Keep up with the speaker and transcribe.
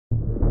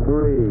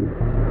Three,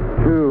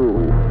 two,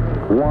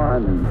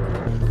 one.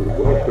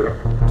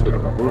 Welcome to the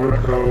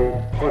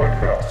Monaco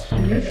Podcast.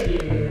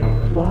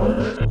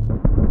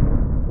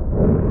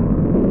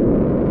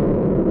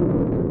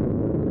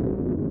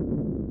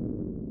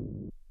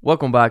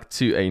 Welcome back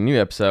to a new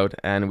episode,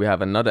 and we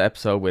have another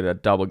episode with a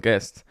double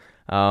guest.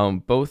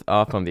 Both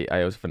are from the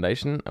IOTA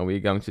Foundation, and we're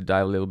going to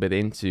dive a little bit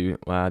into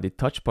the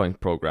Touchpoint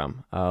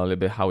Program, a little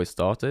bit how it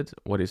started,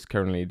 what it's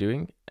currently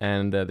doing,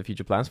 and the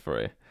future plans for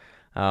it.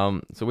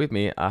 So with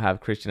me, I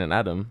have Christian and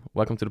Adam.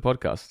 Welcome to the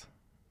podcast.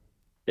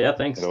 Yeah,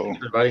 thanks. Hello. Thanks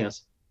for inviting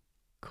us.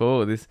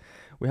 Cool.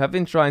 We have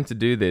been trying to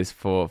do this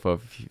for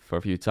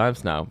a few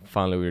times now.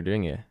 Finally, we're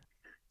doing it.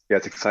 Yeah,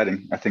 it's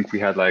exciting. I think we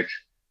had like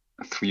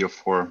 3 or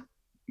 4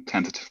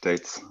 tentative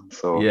dates,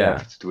 so Yeah. we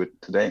have to do it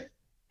today.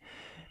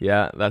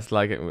 Yeah, that's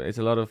like it's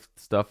a lot of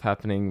stuff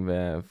happening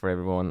for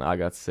everyone. I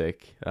got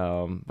sick,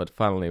 but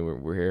finally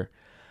we're here.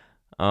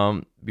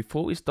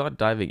 Before we start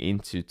diving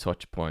into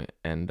Touchpoint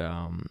and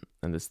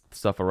the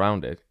stuff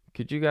around it,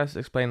 could you guys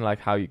explain like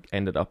how you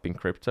ended up in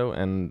crypto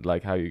and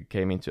like how you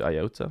came into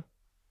IOTA?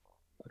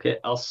 Okay,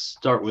 I'll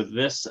start with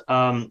this.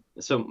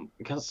 So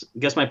I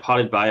guess my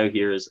potted bio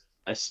here is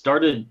I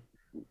started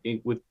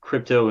with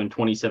crypto in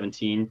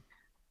 2017,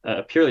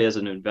 purely as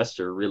an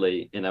investor,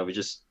 really, and I was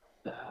just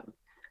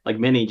like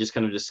many, just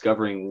kind of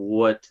discovering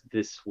what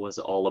this was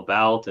all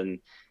about, and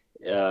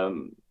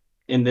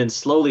then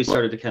slowly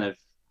started to kind of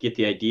get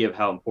the idea of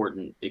how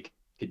important it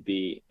could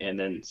be, and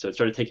then so it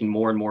started taking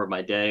more and more of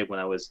my day when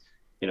I was,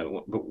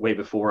 way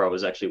before I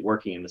was actually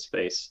working in the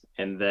space,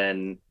 and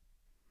then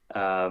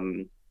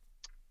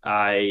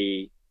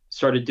I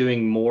started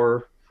doing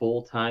more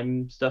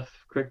full-time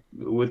stuff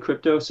with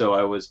crypto. So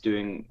I was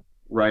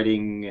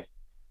writing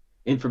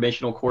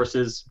informational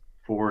courses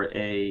for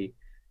a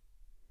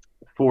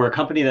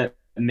company that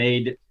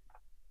made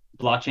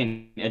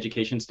blockchain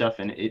education stuff,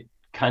 and it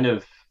kind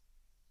of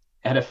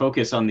had a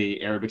focus on the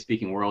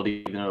Arabic-speaking world,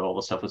 even though all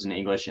the stuff was in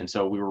English. And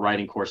so we were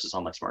writing courses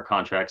on like smart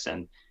contracts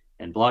and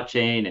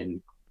blockchain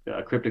and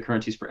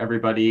cryptocurrencies for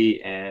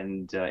everybody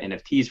and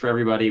NFTs for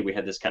everybody. We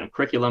had this kind of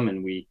curriculum,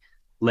 and we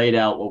laid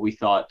out what we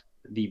thought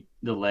the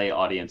lay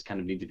audience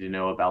kind of needed to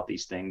know about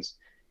these things.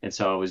 And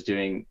so I was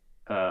doing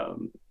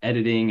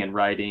editing and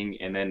writing,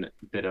 and then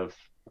a bit of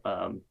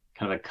kind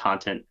of a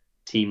content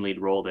team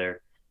lead role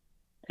there.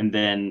 And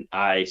then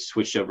I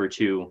switched over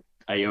to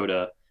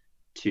IOTA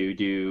to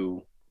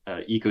do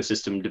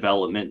ecosystem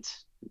development,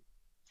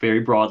 very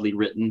broadly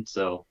written.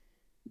 So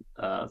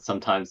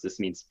sometimes this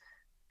means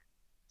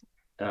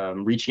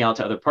reaching out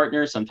to other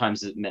partners.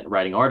 Sometimes it meant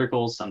writing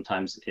articles.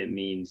 Sometimes it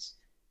means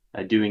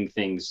doing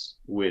things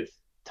with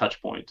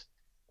Touchpoint.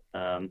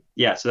 So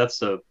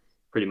that's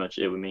pretty much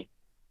it with me.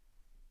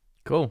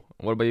 Cool.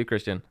 What about you,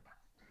 Christian?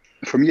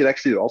 For me, it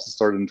actually also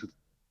started in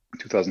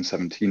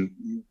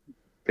 2017.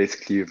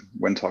 Basically,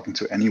 when talking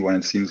to anyone,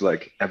 it seems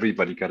like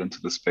everybody got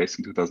into the space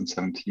in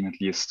 2017,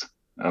 at least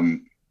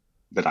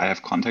that I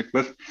have contact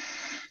with.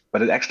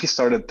 But it actually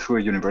started through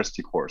a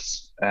university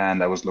course,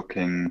 and I was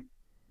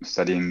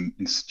studying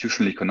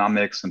institutional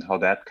economics and how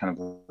that kind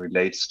of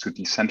relates to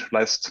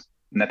decentralized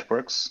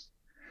networks,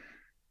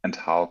 and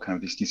how kind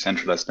of these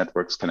decentralized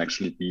networks can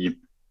actually be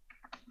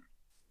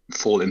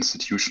full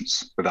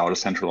institutions without a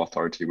central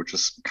authority, which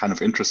is kind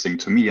of interesting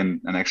to me. And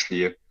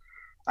actually,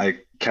 I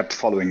kept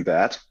following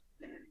that.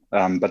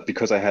 But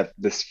because I had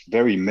this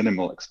very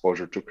minimal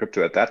exposure to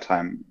crypto at that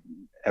time,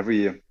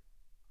 every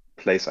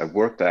place I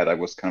worked at, I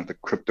was kind of the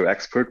crypto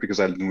expert because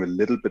I knew a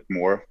little bit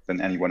more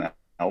than anyone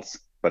else,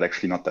 but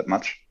actually not that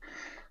much.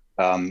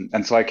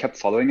 And so I kept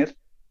following it,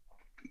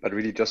 but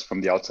really just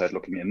from the outside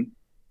looking in.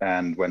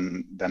 And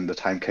when then the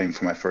time came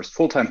for my first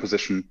full-time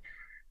position,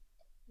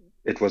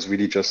 it was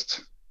really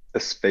just a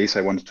space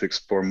I wanted to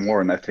explore more,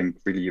 and I think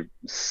really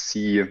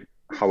see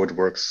how it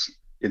works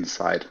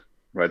inside,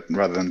 right?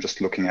 Rather than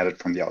just looking at it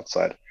from the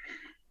outside.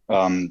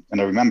 And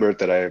I remembered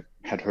that I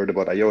had heard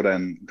about IOTA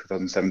in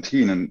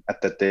 2017, and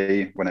at that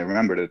day when I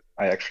remembered it,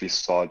 I actually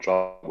saw a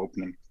job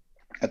opening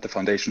at the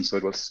foundation. So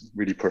it was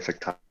really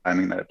perfect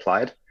timing that I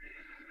applied.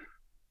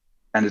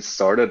 And it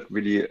started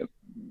really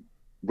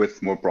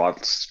with more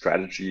broad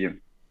strategy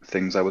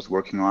things I was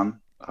working on,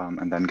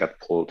 and then got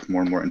pulled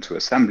more and more into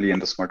assembly and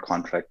the smart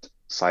contract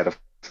side of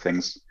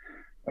things,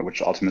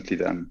 which ultimately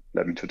then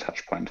led me to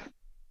Touchpoint.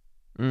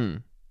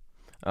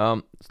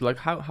 So like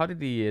how did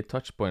the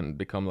Touchpoint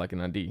become like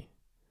an ID?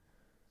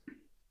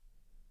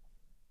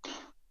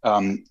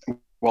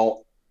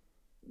 Well,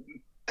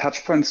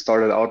 Touchpoint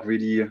started out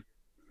really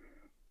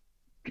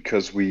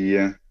because we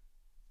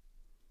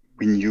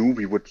knew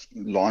we would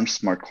launch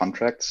smart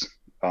contracts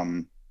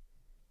in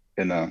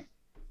a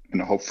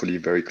hopefully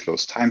very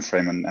close time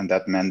frame, and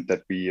that meant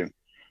that we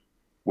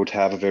would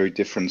have a very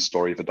different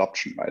story of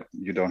adoption, right?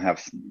 You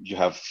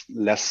have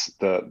less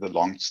the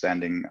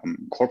long-standing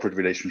corporate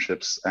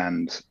relationships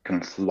and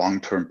kind of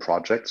long-term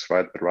projects,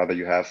 right? But rather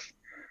you have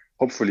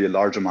hopefully a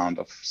large amount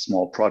of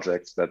small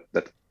projects that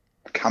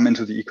come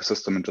into the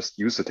ecosystem and just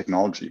use the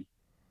technology.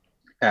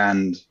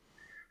 And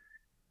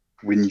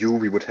we knew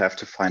we would have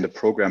to find a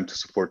program to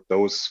support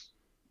those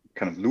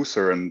kind of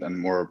looser and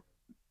more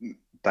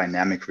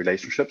dynamic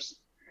relationships,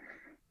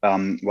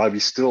 while we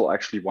still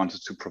actually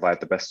wanted to provide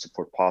the best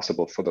support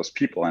possible for those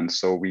people. And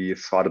so we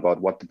thought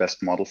about what the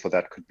best model for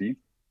that could be.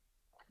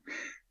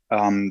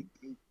 And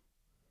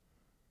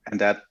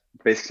that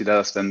basically led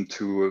us then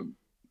to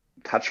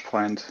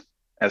Touchpoint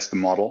as the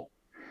model,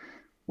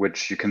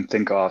 which you can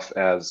think of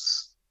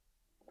as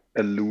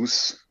a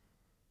loose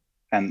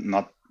and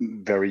not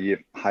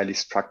very highly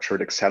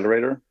structured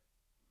accelerator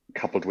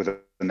coupled with a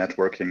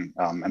networking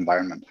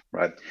environment,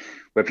 right?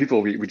 Where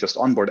people, we just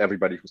onboard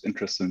everybody who's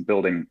interested in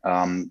building,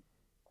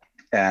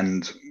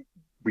 and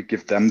we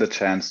give them the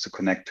chance to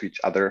connect to each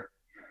other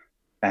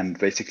and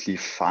basically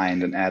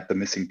find and add the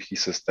missing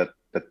pieces that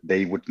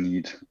they would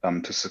need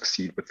to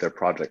succeed with their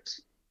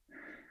projects.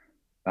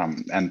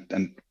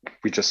 And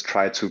we just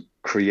try to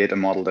create a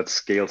model that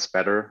scales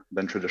better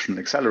than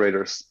traditional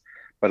accelerators,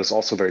 but is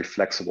also very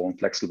flexible and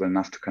flexible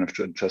enough to kind of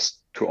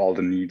adjust to all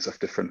the needs of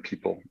different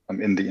people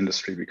in the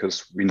industry,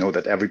 because we know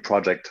that every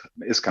project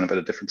is kind of at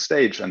a different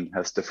stage and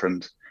has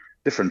different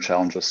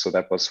challenges. So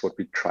that was what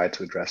we tried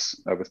to address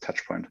with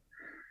Touchpoint.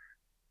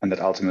 And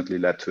that ultimately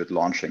led to it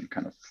launching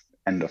kind of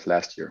end of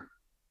last year.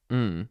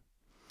 And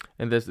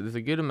there's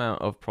a good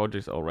amount of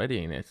projects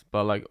already in it,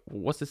 but like,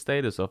 what's the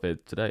status of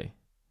it today?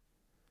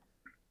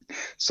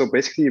 So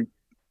basically,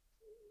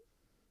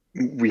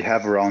 we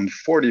have around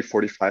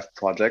 45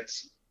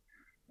 projects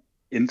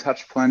in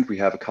Touchpoint. We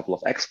have a couple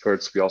of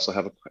experts. We also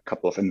have a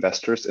couple of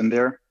investors in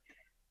there.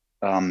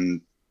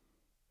 And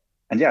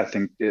yeah, I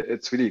think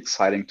it's really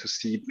exciting to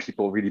see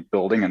people really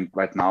building. And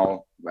right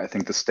now, I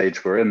think the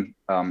stage we're in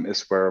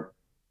is where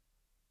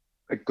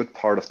a good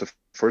part of the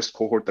first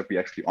cohort that we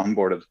actually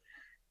onboarded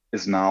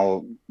is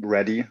now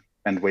ready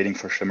and waiting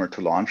for Shimmer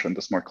to launch and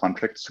the smart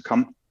contracts to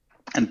come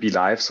and be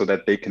live so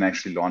that they can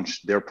actually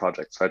launch their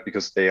projects, right?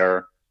 Because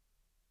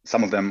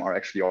some of them are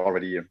actually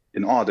already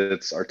in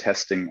audits, are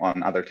testing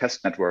on other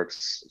test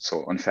networks,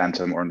 so on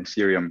Phantom or on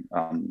Ethereum.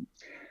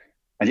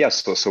 And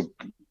yes, so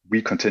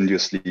we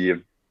continuously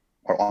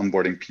are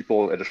onboarding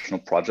people, additional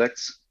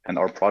projects, and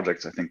our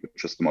projects, I think,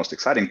 which is the most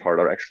exciting part,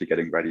 are actually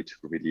getting ready to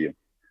really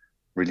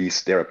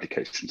release their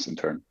applications in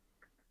turn.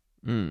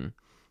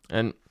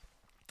 And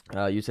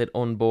you said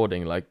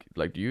onboarding,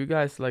 like do you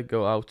guys like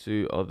go out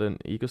to other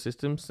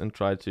ecosystems and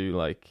try to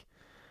like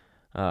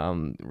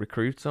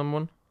recruit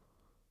someone?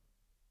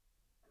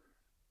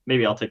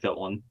 Maybe I'll take that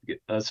one.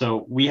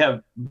 So we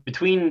have,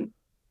 between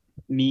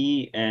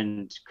me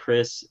and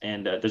Chris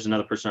and there's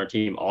another person on our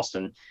team,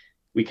 Austin,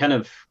 we kind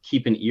of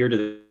keep an ear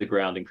to the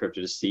ground in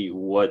crypto to see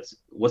what's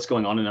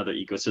going on in other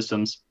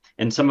ecosystems.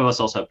 And some of us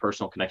also have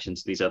personal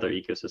connections to these other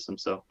ecosystems.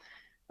 So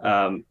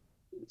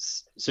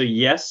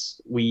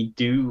yes, we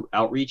do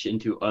outreach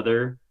into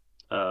other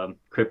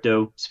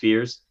crypto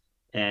spheres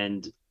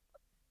and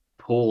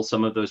pull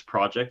some of those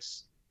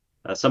projects.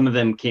 Some of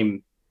them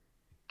came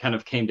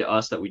to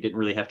us that we didn't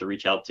really have to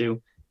reach out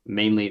to.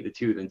 Mainly the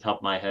two on top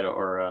of my head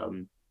are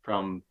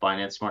from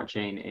Binance Smart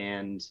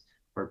Chain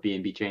or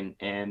BNB Chain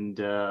and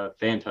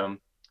Phantom.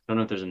 I don't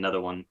know if there's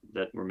another one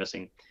that we're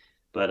missing,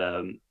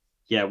 but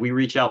yeah, we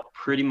reach out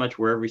pretty much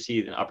wherever we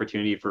see an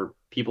opportunity for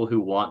people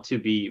who want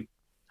to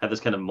have this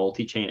kind of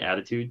multi-chain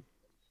attitude,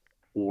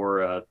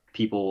 or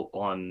people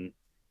on.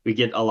 We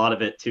get a lot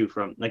of it too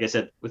from, like I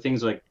said, with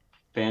things like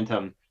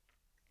Phantom,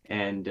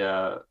 and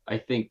I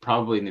think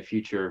probably in the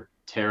future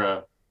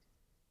Terra.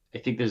 I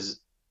think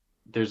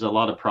there's a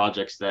lot of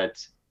projects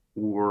that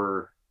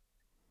were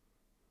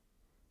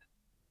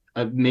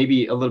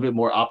maybe a little bit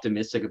more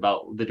optimistic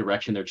about the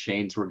direction their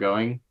chains were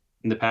going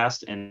in the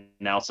past, and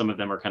now some of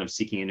them are kind of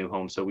seeking a new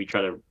home. So we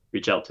try to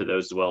reach out to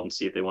those as well and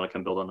see if they want to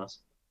come build on us.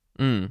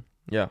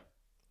 Yeah.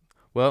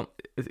 Well,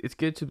 it's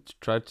good to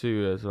try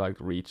to like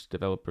reach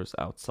developers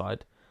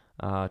outside,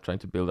 trying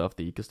to build up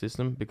the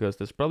ecosystem, because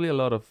there's probably a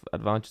lot of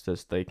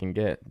advantages they can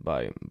get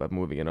by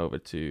moving it over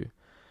to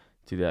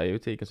the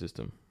IoT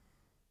ecosystem.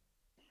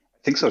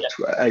 I think so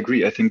too. I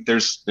agree. I think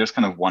there's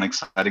kind of one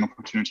exciting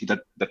opportunity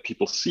that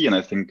people see, and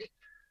I think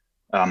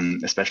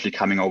especially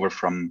coming over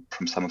from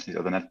some of these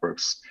other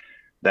networks,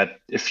 that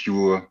if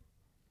you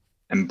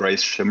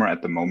embrace Shimmer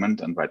at the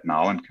moment and right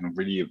now and kind of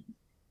really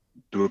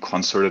do a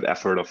concerted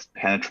effort of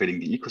penetrating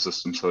the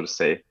ecosystem, so to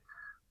say,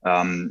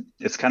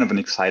 it's kind of an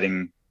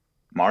exciting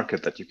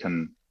market that you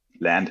can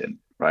land in,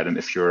 right? And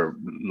if you're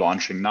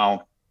launching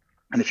now,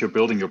 and if you're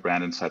building your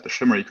brand inside the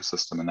Shimmer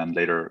ecosystem and then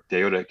later the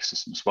IOTA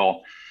ecosystem as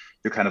well,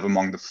 you're kind of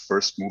among the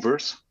first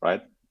movers,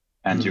 right?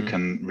 And you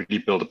can really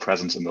build a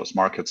presence in those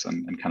markets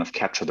and kind of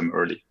capture them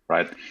early,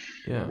 right?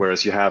 Yeah.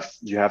 Whereas you have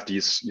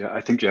these,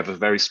 I think you have a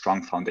very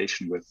strong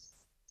foundation with,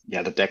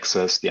 the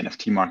DEXs, the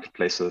NFT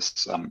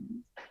marketplaces,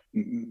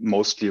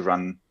 mostly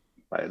run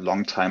by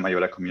long-time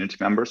IOTA community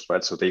members,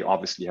 right? So they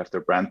obviously have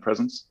their brand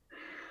presence,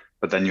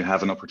 but then you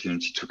have an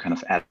opportunity to kind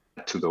of add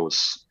to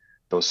those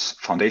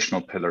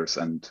foundational pillars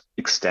and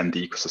extend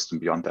the ecosystem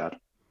beyond that.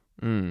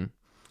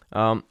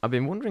 I've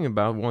been wondering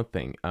about one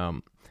thing.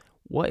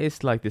 What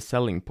is like the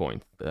selling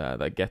point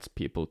that gets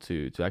people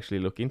to actually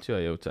look into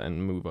IOTA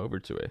and move over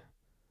to it?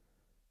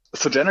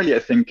 So generally, I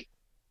think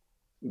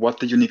what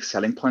the unique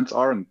selling points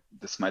are, and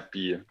this might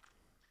be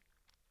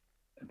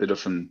a bit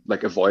of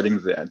like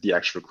avoiding the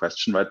actual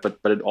question, right? But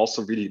it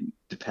also really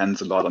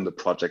depends a lot on the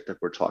project that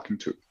we're talking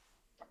to.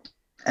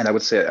 And I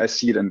would say I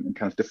see it in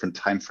kind of different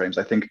time frames.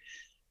 I think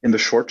in the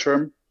short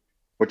term,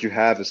 what you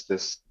have is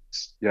this: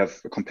 you have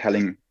a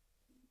compelling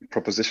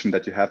proposition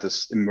that you have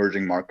this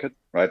emerging market,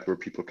 right, where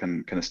people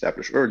can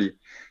establish early,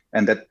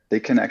 and that they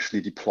can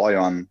actually deploy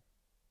on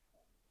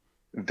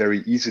very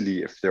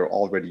easily if they're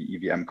already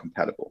EVM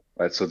compatible,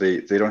 right? So they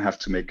don't have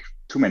to make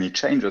too many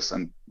changes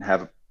and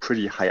have a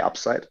pretty high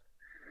upside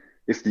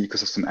if the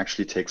ecosystem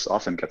actually takes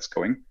off and gets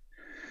going.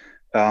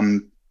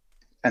 And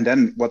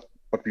then what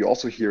we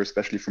also hear,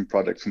 especially from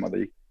projects from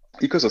other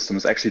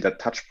ecosystems, actually that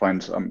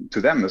Touchpoint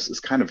to them is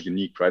kind of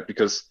unique, right?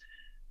 Because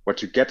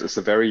what you get is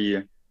a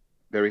very,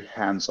 very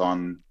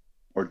hands-on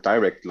or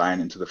direct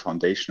line into the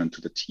foundation and to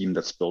the team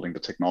that's building the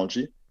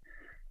technology.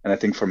 And I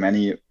think for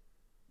many,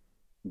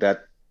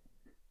 that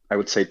I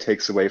would say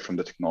takes away from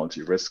the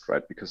technology risk,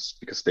 right? Because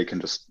they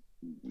can just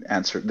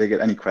answer, they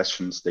get any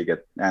questions, they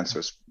get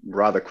answers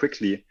rather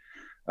quickly,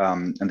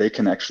 and they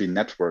can actually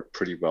network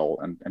pretty well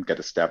and get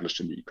established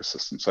in the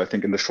ecosystem. So I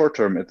think in the short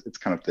term, it's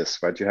kind of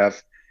this, right? You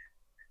have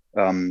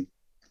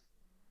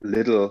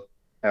little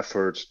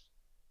effort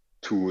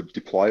to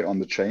deploy on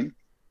the chain.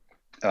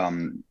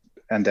 And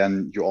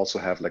then you also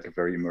have like a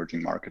very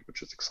emerging market,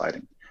 which is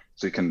exciting.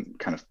 So you can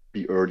kind of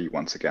be early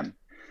once again.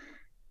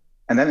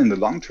 And then in the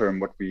long term,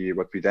 what we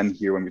then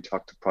hear when we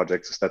talk to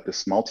projects is that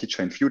this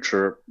multi-chain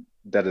future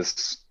that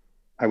is,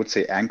 I would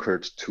say,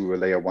 anchored to a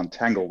layer one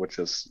Tangle, which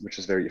is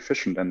very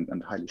efficient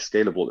and highly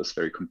scalable, is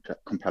very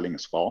compelling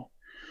as well.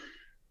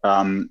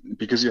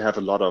 Because you have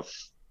a lot of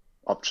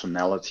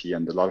optionality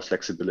and a lot of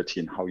flexibility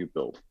in how you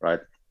build, right?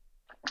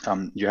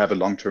 You have a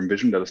long-term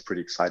vision that is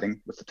pretty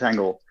exciting with the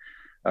Tangle,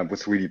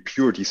 with really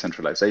pure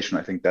decentralization.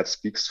 I think that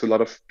speaks to a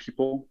lot of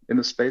people in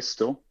the space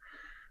still.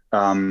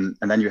 And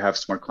then you have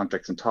smart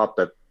contracts on top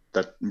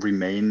that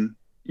remain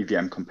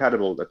EVM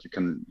compatible, that you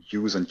can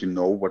use and you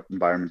know what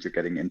environment you're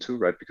getting into,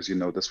 right? Because you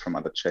know this from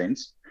other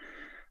chains.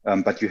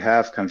 But you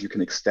have you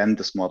can extend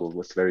this model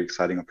with very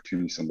exciting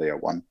opportunities on layer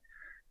one.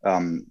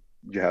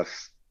 You have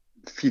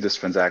feeless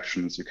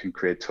transactions, you can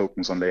create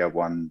tokens on layer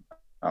one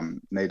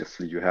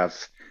natively. You have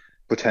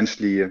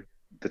potentially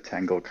the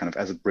Tangle kind of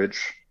as a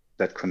bridge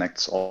that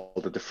connects all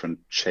the different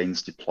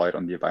chains deployed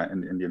on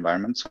in the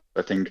environment. So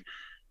I think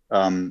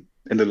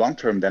in the long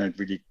term, then it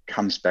really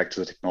comes back to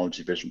the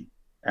technology vision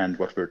and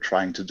what we're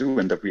trying to do,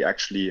 and that we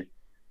actually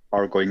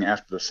are going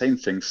after the same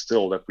things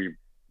still that we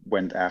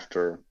went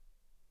after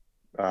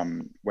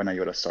when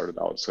IOTA started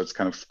out. So it's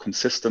kind of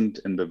consistent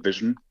in the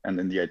vision and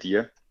in the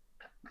idea,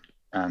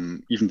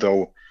 even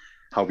though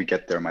how we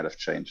get there might have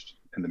changed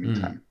in the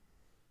meantime.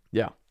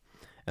 Yeah.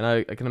 And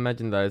I can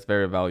imagine that it's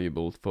very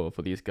valuable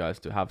for these guys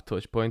to have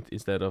Touchpoint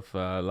instead of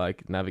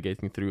like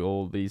navigating through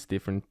all these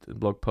different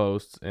blog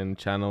posts and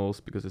channels,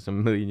 because there's a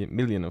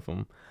million of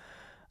them.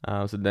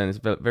 So then it's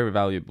very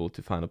valuable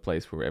to find a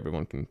place where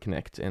everyone can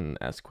connect and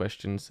ask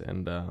questions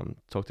and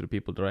talk to the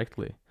people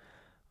directly.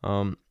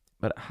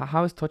 But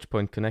how is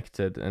Touchpoint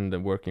connected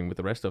and working with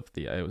the rest of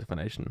the IOTA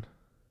Foundation?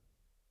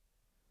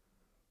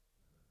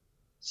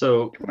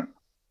 So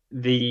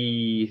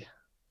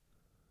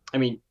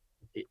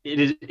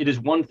it is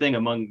one thing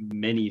among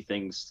many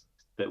things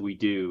that we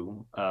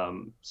do.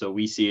 So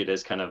we see it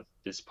as kind of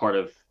this part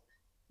of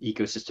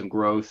ecosystem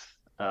growth.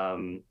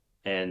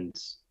 And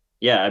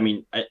yeah,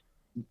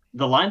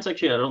 the lines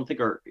actually I don't think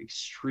are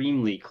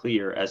extremely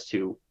clear as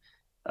to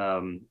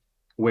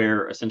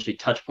where essentially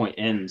Touchpoint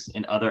ends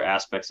and other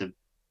aspects of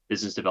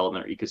business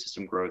development or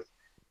ecosystem growth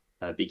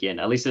begin.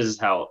 At least this is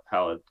how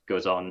it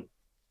goes on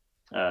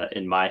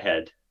in my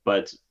head.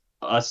 But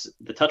us,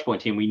 the Touchpoint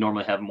team, we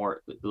normally have a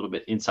little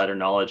bit insider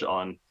knowledge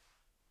on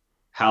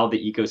how the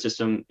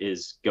ecosystem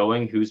is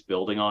going, who's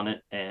building on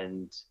it,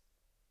 and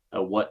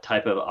what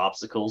type of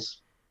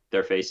obstacles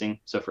they're facing.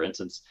 So for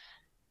instance,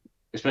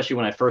 especially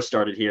when I first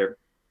started here,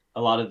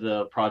 a lot of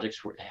the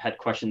projects had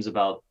questions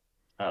about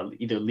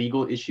either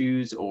legal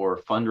issues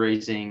or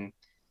fundraising.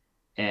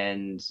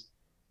 And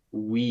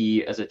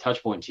we, as a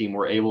Touchpoint team,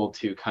 were able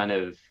to kind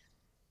of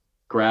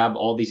grab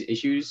all these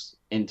issues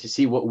and to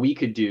see what we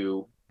could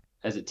do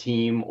as a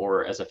team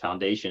or as a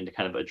foundation to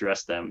kind of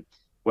address them.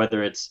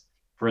 Whether it's,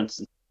 for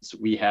instance,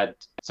 we had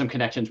some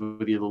connections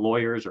with either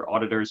lawyers or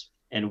auditors,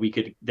 and we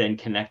could then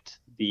connect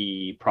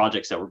the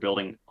projects that we're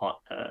building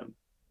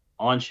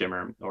on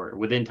Shimmer or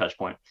within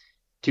Touchpoint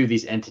to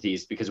these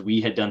entities, because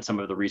we had done some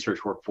of the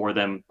research work for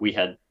them. We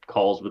had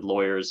calls with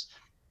lawyers,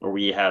 or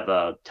we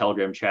have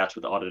Telegram chats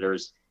with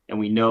auditors, and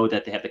we know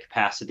that they have the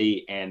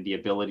capacity and the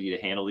ability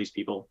to handle these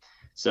people.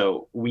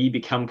 So we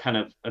become kind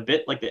of a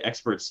bit like the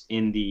experts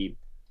in the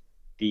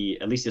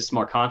at least the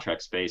smart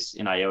contract space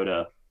in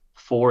IOTA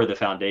for the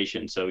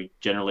foundation. So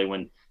generally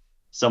when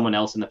someone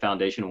else in the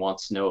foundation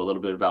wants to know a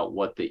little bit about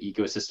what the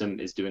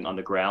ecosystem is doing on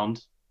the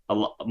ground,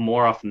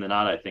 more often than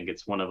not, I think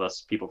it's one of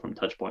us people from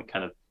Touchpoint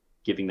kind of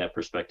giving that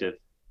perspective.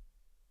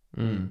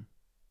 And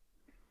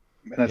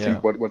I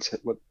think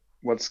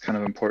what's kind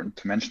of important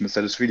to mention is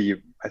that it's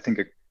really, I think,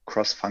 a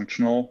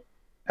cross-functional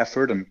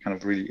effort and kind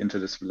of really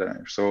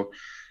interdisciplinary. So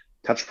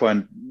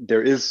Touchpoint,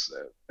 there is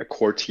a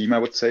core team, I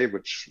would say,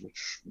 which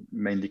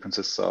mainly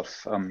consists of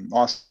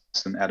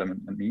Austin,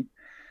 Adam, and me.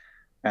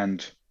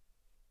 And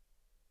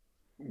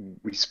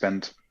we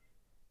spend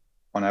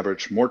on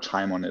average more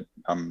time on it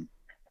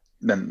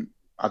than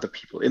other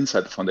people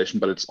inside the foundation,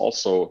 but it's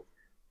also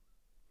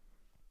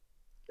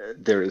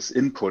there is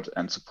input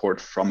and support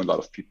from a lot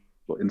of people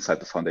inside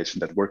the foundation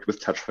that work with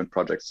Touchpoint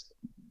projects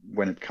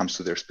when it comes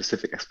to their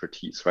specific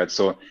expertise, right?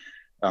 So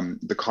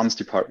the comms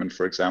department,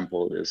 for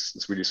example,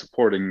 is really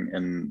supporting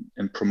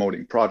in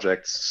promoting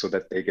projects so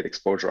that they get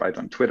exposure either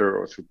on Twitter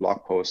or through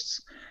blog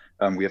posts.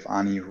 We have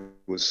Ani,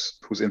 who's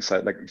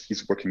inside, like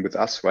he's working with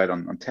us, right,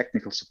 on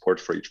technical support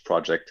for each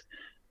project.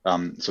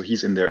 So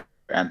he's in there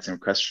answering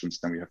questions.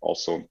 Then we have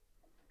also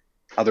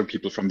other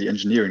people from the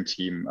engineering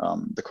team,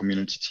 the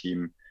community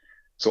team.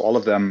 So all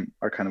of them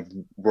are kind of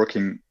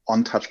working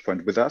on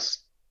Touchpoint with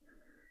us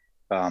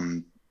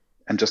and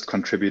just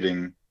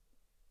contributing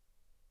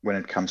when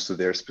it comes to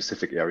their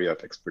specific area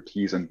of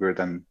expertise. And we're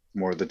then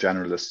more the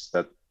generalists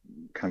that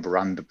kind of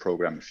run the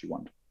program, if you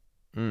want.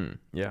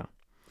 Yeah.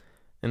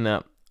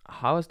 And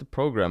how has the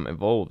program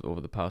evolved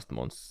over the past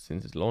months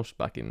since it launched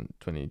back in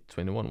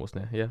 2021,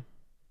 wasn't it? Yeah.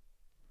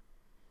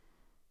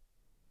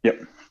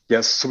 Yep.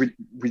 Yes. So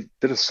we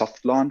did a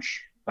soft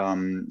launch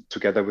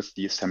together with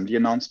the assembly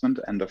announcement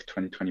end of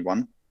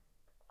 2021.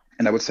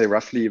 And I would say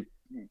roughly,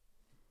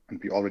 and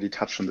we already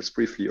touched on this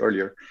briefly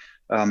earlier,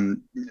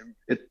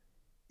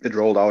 it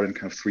rolled out in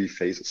kind of 3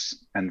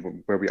 phases.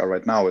 And where we are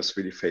right now is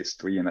really phase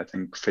 3. And I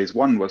think phase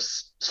 1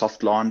 was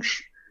soft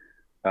launch,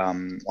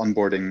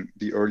 onboarding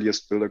the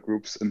earliest builder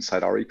groups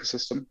inside our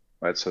ecosystem,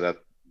 right? So that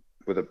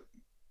with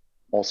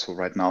also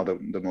right now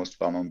the most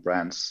well-known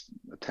brands,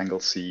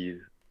 TangleC,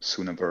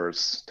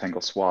 Sooniverse,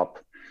 TangleSwap,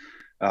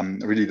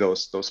 really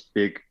those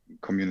big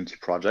community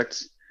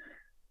projects.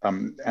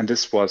 And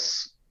this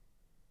was,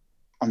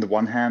 on the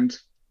one hand,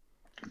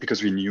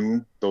 because we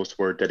knew those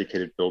were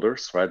dedicated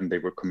builders, right? And they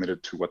were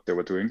committed to what they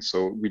were doing.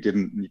 So we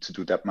didn't need to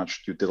do that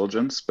much due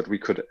diligence, but we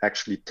could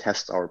actually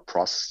test our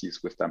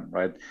processes with them,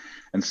 right?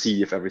 And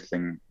see if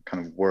everything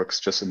kind of works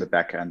just in the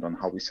back end on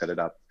how we set it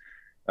up.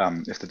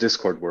 If the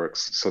Discord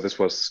works. So this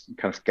was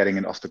kind of getting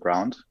it off the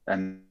ground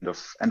end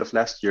of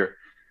last year.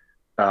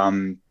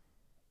 And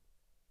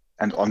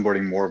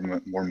onboarding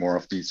more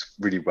of these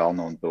really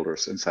well-known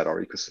builders inside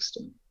our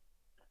ecosystem.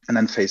 And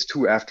then phase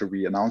 2, after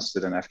we announced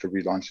it and after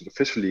we launched it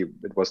officially,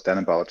 it was then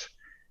about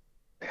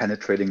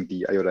penetrating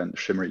the IOTA and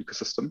Shimmer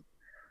ecosystem.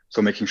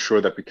 So making sure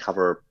that we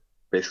cover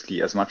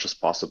basically as much as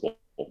possible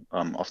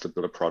of the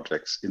builder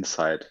projects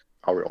inside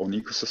our own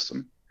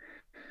ecosystem.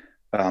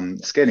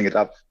 Scaling it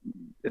up,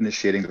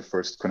 initiating the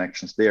first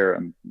connections there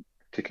and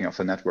kicking off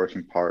the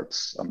networking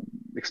parts,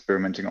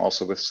 experimenting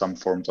also with some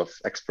forms of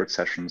expert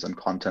sessions and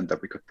content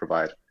that we could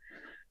provide.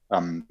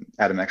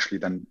 Adam actually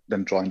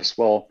then joined as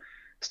well,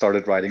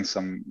 started writing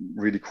some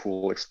really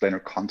cool explainer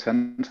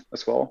content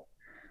as well,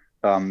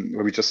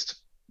 where we just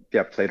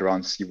played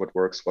around, see what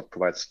works, what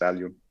provides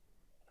value.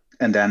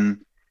 And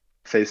then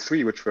phase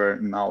 3, which we're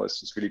now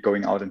is really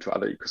going out into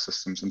other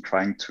ecosystems and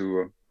trying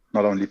to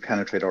not only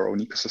penetrate our own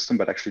ecosystem,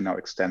 but actually now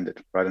extend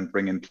it, right? And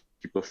bring in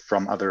people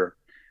from other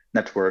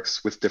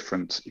networks with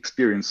different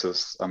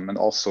experiences. And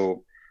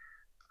also,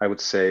 I would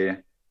say,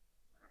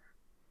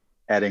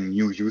 adding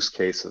new use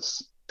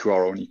cases to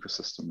our own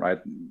ecosystem, right?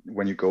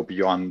 When you go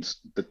beyond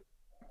the,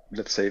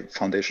 let's say,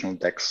 foundational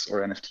DEX or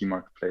NFT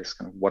marketplace,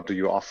 kind of what do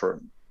you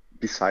offer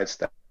besides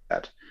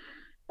that?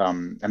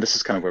 And this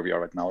is kind of where we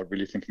are right now,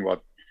 really thinking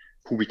about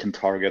who we can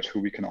target, who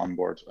we can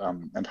onboard,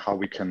 and how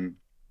we can,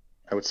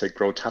 I would say,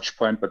 grow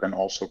Touchpoint, but then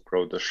also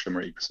grow the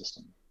Shimmer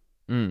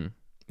ecosystem.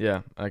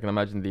 Yeah, I can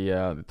imagine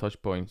the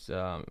Touchpoint's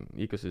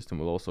ecosystem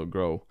will also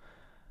grow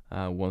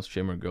once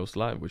Shimmer goes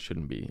live, which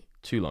shouldn't be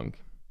too long.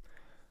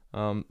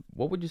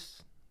 What would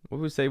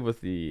you say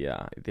with the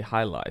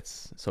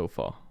highlights so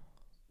far?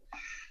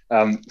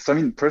 So I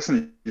mean,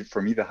 personally,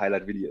 for me, the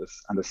highlight really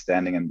is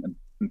understanding and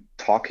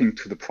talking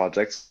to the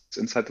projects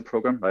inside the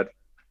program, right?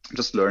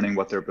 Just learning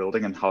what they're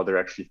building and how they're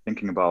actually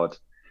thinking about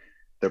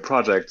their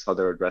projects, how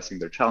they're addressing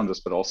their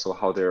challenges, but also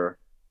how they're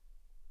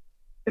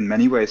in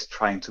many ways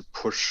trying to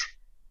push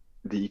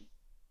the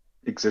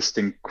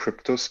existing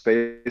crypto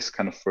space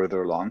kind of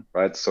further along,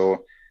 right?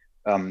 So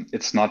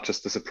it's not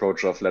just this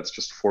approach of let's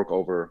just fork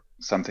over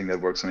something that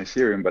works on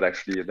Ethereum, but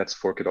actually let's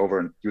fork it over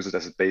and use it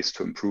as a base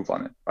to improve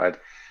on it, right?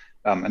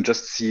 And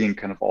just seeing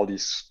kind of all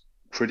these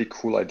pretty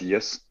cool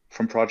ideas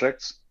from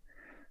projects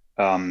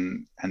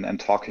and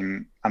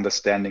talking,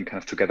 understanding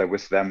kind of together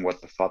with them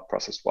what the thought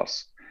process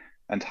was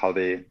and how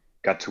they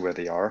got to where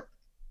they are.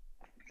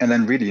 And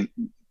then really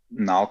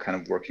now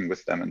kind of working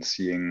with them and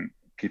seeing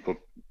people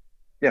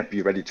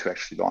be ready to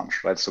actually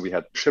launch, right? So we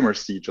had Shimmer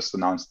C just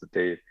announced that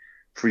they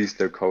freeze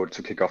their code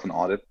to kick off an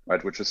audit,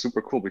 right? Which is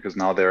super cool because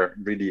now they're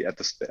really at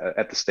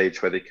the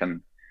stage where they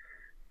can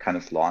kind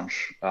of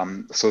launch.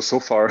 So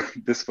far,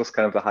 this was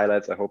kind of the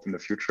highlights. I hope in the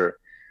future,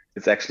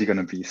 it's actually going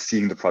to be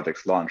seeing the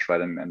projects launch,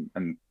 right?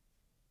 And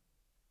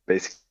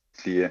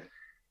basically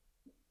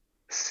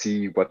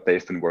see what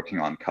they've been working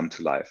on come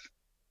to life.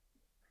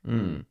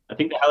 I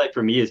think the highlight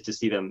for me is to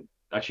see them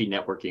actually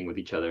networking with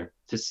each other,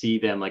 to see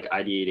them like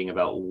ideating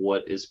about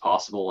what is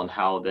possible and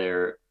how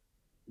their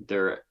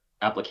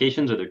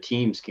applications or their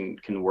teams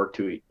can work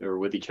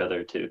with each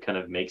other to kind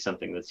of make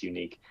something that's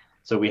unique.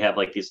 So we have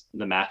like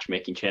the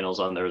matchmaking channels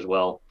on there as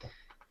well,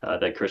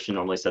 that Christian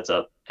normally sets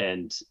up,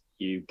 and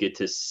you get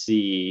to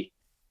see,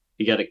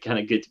 you got to kind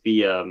of get to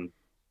be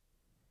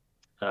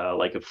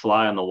like a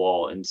fly on the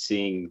wall and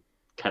seeing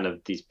kind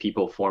of these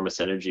people form a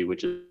synergy,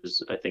 which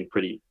is, I think,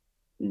 pretty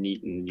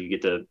neat. And you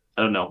get to,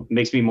 I don't know, it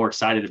makes me more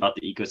excited about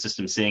the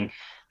ecosystem, seeing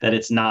that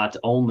it's not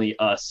only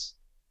us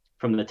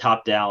from the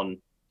top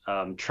down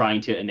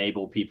trying to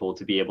enable people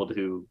to be able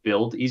to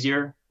build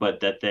easier, but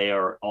that they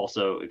are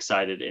also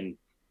excited and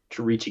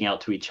to reaching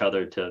out to each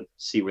other to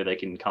see where they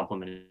can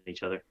complement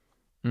each other.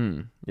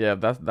 Yeah,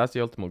 that's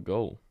the ultimate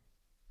goal.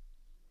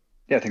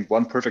 Yeah, I think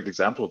one perfect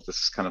example of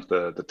this is kind of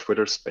the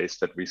Twitter space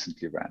that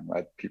recently ran,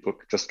 right? People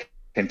just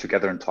came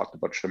together and talked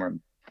about Shimmer and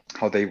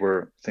how they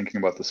were thinking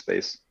about the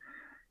space.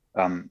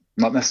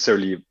 Not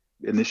necessarily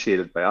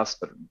initiated by us,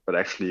 but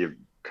actually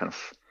kind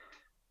of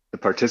the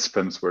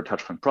participants were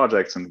Touchpoint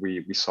projects, and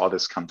we saw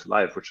this come to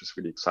life, which is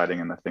really exciting,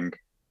 and I think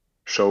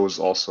shows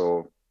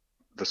also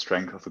the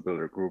strength of the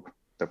builder group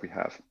that we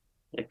have.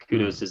 Yeah,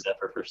 kudos to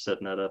Zephyr for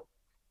setting that up.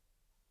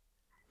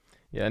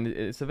 Yeah, and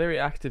it's a very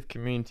active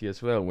community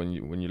as well. When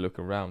you look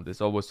around, there's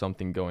always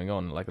something going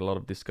on, like a lot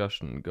of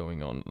discussion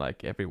going on,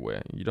 like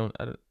everywhere. You don't,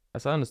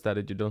 as I understand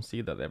it, you don't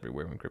see that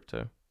everywhere in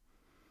crypto.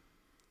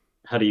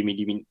 How do you mean?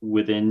 Do you mean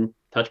within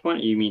Touchpoint? Or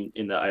you mean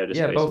in the IOTA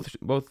Yeah, space?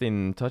 both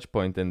in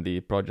Touchpoint and the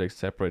project's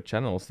separate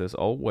channels. There's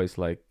always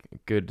like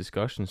good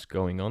discussions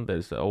going on.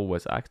 There's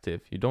always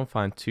active. You don't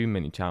find too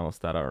many channels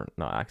that are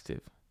not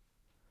active.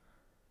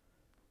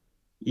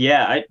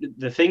 Yeah,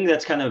 the thing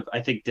that's kind of, I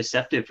think,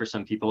 deceptive for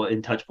some people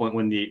in Touchpoint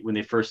when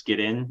they first get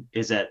in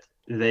is that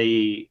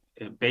they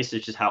basically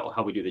just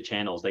how we do the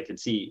channels. They can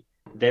see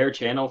their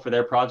channel for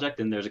their project,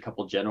 and there's a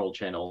couple general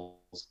channels,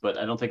 but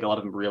I don't think a lot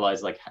of them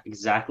realize like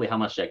exactly how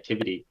much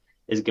activity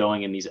is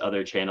going in these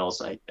other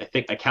channels. I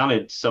think I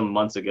counted some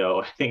months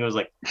ago. I think it was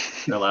like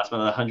the last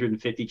one,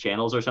 150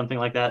 channels or something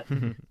like that.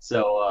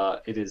 So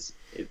there's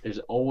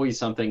always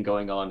something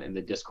going on in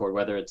the Discord,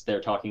 whether it's they're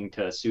talking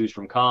to Suze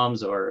from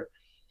Comms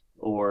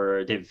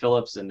or David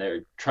Phillips, and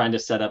they're trying to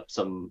set up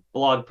some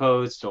blog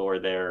post, or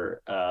they're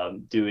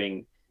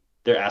asking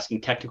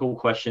technical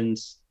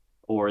questions,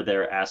 or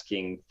they're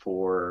asking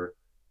for,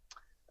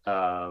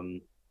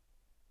 there's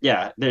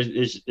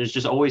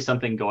just always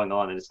something going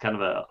on, and it's kind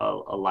of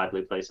a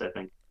lively place, I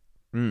think.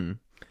 And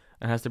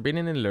has there been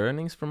any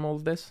learnings from all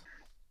this?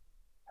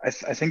 I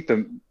think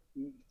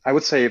I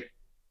would say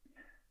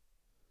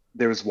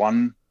there is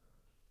one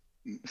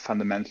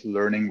fundamental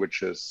learning,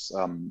 which is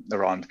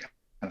around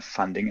kind of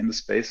funding in the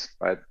space,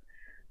 right?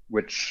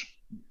 Which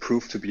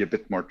proved to be a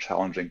bit more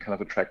challenging, kind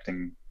of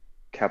attracting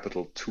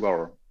capital to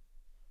our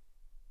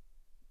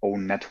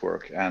own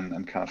network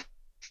and kind of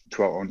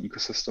to our own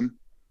ecosystem,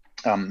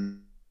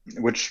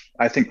 which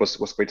I think was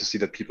great to see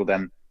that people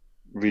then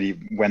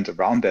really went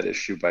around that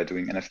issue by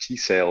doing NFT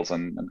sales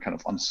and kind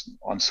of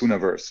on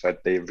Sooniverse,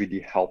 right? They really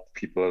helped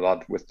people a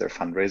lot with their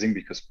fundraising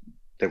because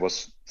there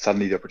was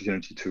suddenly the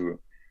opportunity to,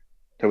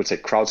 I would say,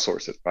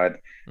 crowdsource it, right?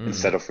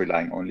 Instead of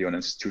relying only on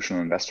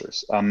institutional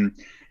investors.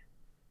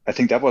 I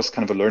think that was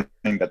kind of a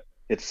learning that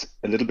it's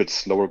a little bit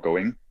slower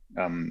going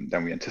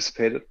than we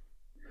anticipated,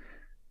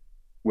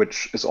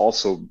 which is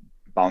also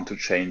bound to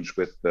change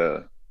with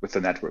the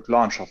network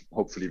launch,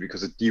 hopefully,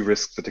 because it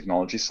de-risks the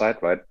technology side,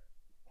 right?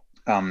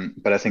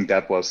 But I think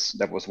that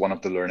was one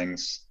of the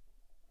learnings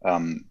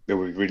where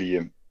we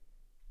really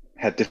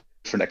had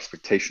different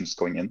expectations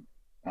going in,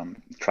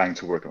 trying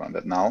to work around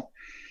that now.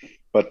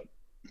 But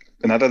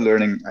another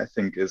learning, I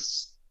think,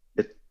 is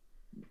it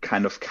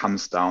kind of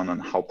comes down on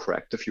how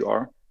proactive you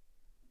are.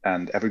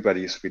 And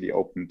everybody is really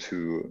open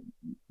to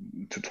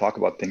talk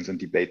about things and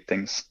debate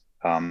things.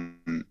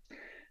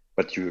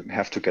 But you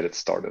have to get it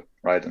started,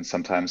 right? And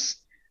sometimes,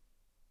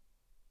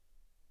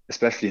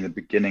 especially in the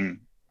beginning,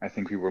 I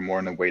think we were more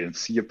in a wait and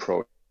see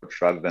approach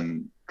rather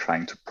than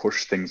trying to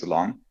push things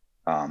along.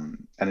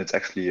 And it's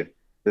actually,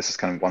 this is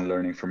kind of one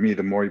learning for me.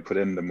 The more you put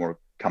in, the more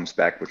comes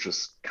back, which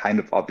is kind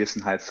of obvious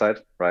in hindsight,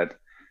 right?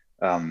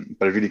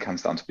 But it really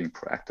comes down to being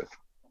proactive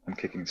and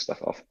kicking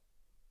stuff off.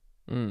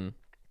 And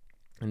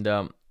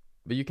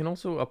but you can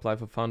also apply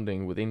for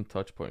funding within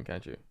Touchpoint,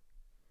 can't you?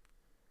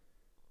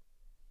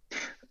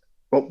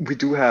 Well, we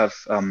do have,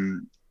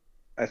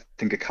 I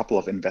think, a couple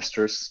of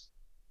investors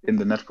in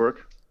the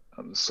network.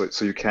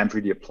 So you can't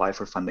really apply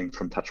for funding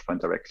from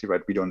Touchpoint directly,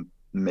 right? We don't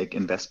make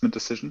investment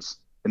decisions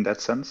in that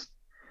sense.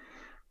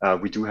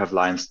 We do have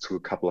lines to a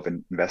couple of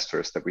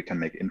investors that we can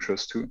make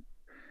intros to.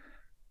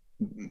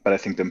 But I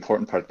think the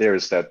important part there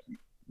is that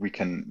we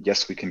can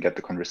get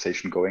the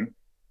conversation going,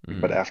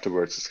 but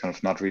afterwards it's kind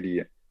of not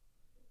really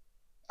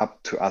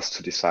up to us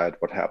to decide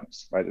what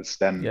happens, right? It's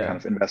then kind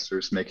of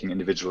investors making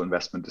individual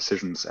investment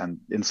decisions and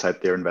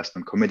inside their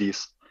investment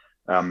committees,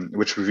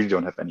 which we really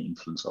don't have any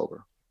influence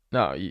over.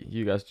 No,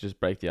 you guys just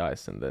break the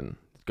ice and then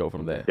go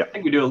from there. Yeah. I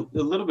think we do a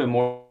little bit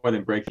more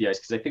than break the ice,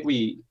 because I think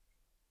we,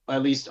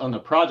 at least on the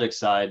project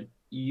side,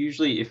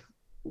 usually if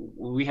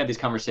we had these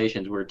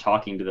conversations, we're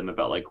talking to them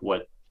about like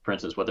what, for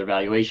instance, what their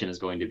valuation is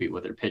going to be,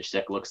 what their pitch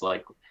deck looks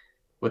like,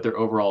 what their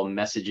overall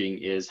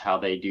messaging is, how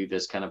they do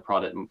this kind of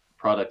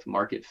product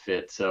market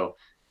fit. So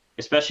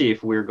especially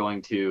if we're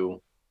going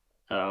to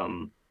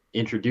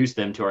introduce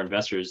them to our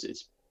investors,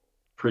 it's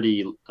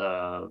pretty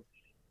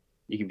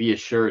you can be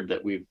assured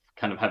that we've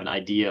kind of have an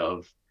idea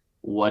of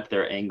what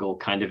their angle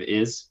kind of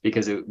is,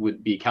 because it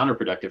would be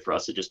counterproductive for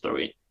us to just throw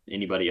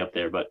anybody up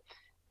there. But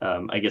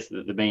I guess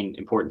the main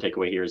important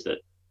takeaway here is that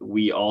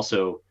we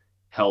also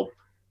help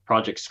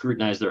projects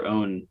scrutinize their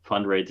own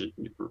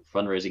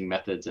fundraising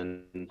methods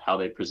and how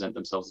they present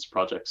themselves as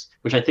projects,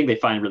 which I think they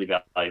find really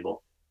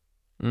valuable.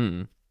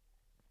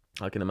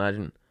 I can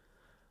imagine.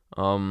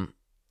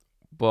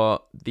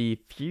 But the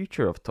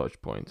future of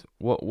Touchpoint,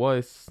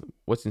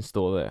 what's in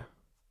store there?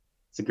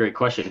 It's a great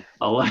question.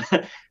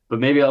 But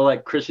maybe I'll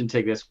let Christian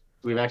take this.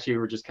 We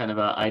were just kind of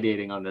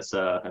ideating on this.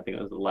 I think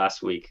it was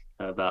last week,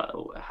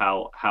 about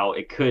how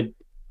it could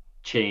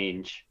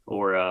change,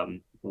 or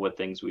what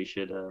things we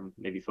should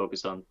maybe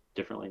focus on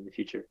differently in the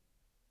future.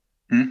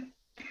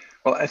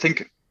 Well, I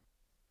think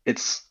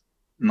it's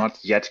not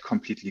yet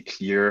completely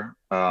clear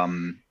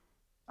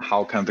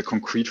how kind of the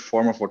concrete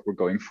form of what we're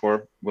going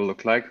for will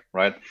look like,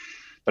 right?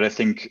 But I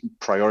think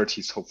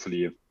priorities,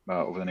 hopefully,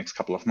 over the next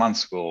couple of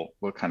months will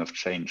kind of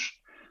change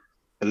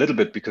a little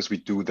bit, because we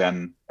do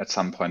then at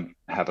some point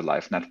have a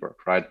live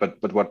network, right?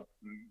 But what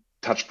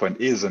Touchpoint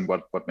is, and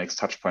what makes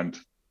Touchpoint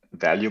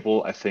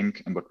valuable, I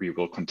think, and what we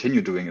will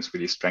continue doing, is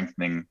really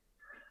strengthening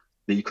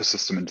the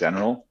ecosystem in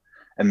general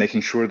and making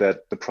sure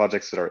that the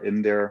projects that are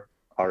in there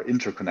are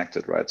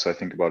interconnected, right? So I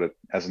think about it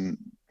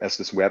as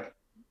this web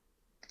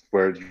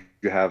where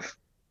you have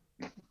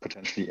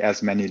potentially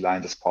as many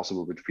lines as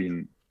possible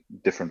between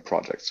different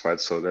projects, right?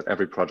 So that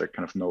every project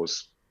kind of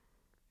knows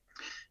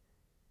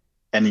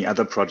any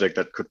other project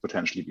that could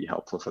potentially be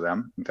helpful for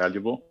them and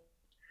valuable.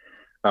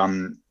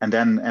 And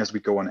then as we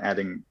go on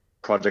adding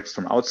projects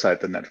from outside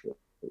the network,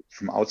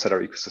 from outside our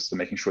ecosystem,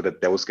 making sure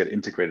that those get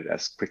integrated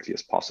as quickly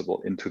as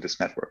possible into this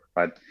network,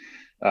 right?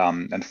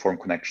 And form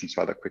connections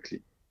rather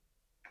quickly.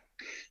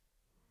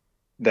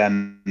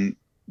 Then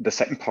the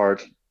second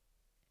part,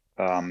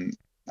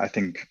 I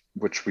think,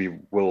 which we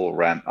will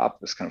ramp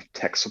up, is kind of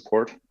tech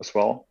support as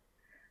well.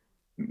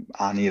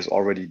 Ani is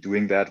already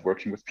doing that,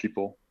 working with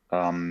people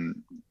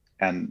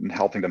and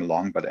helping them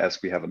along. But as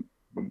we have,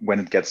 when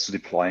it gets to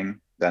deploying,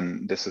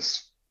 then this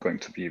is going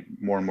to be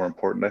more and more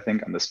important, I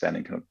think,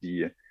 understanding kind of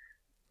the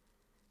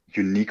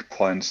unique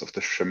points of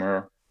the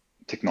Shimmer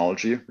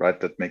technology, right?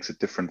 That makes it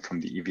different from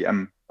the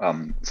EVM,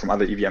 from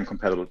other EVM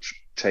compatible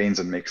chains,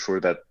 and make sure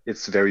that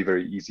it's very,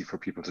 very easy for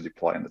people to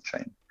deploy in the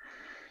chain.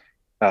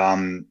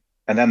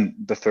 And then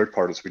the third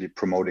part is really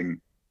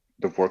promoting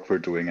the work we're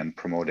doing and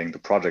promoting the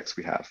projects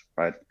we have,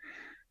 right?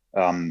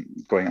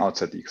 Going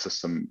outside the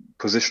ecosystem,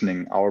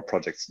 positioning our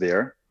projects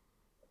there,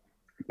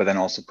 but then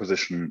also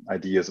position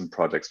ideas and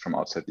projects from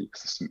outside the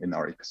ecosystem in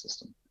our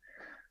ecosystem.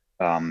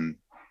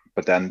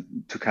 But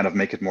then to kind of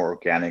make it more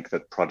organic,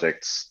 that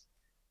projects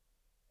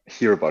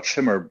hear about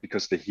Shimmer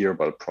because they hear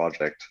about a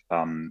project,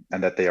 and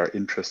that they are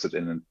interested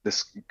in it.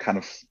 This kind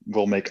of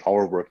will make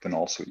our work then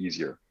also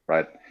easier,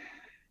 right?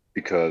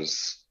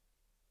 Because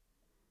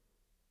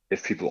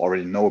if people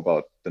already know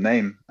about the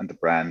name and the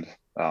brand,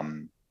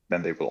 then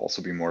they will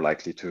also be more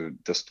likely to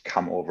just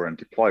come over and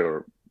deploy,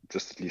 or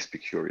just at least be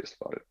curious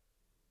about it.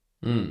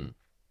 And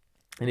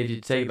if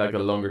you take like a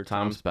longer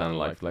time span,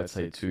 like let's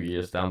say 2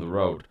 years down the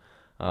road,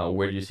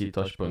 where do you see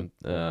Touchpoint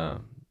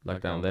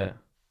like down there?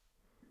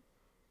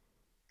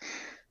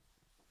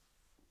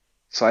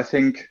 So I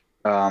think,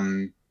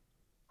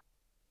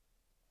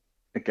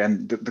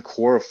 again, the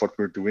core of what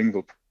we're doing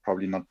will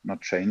probably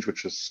not change,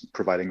 which is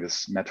providing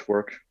this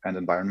network and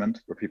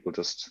environment where people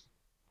just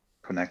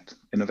connect,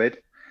 innovate.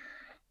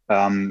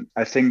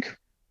 I think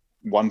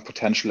one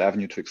potential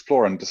avenue to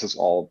explore, and this is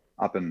all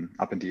up in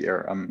the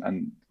air,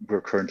 and we're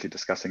currently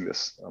discussing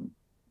this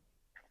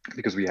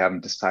because we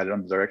haven't decided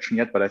on the direction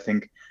yet. But I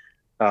think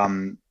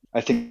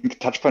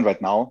Touchpoint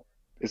right now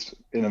is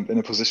in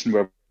a position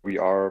where we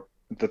are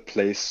the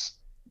place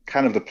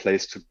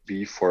to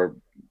be for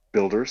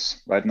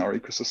builders, right, in our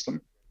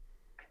ecosystem.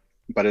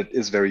 But it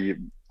is very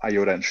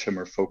IOTA and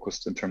Shimmer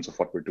focused in terms of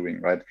what we're doing,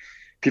 right?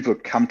 People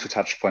come to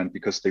Touchpoint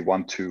because they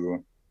want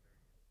to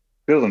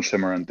build on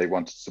Shimmer and they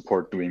want to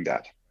support doing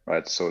that,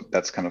 right? So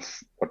that's kind of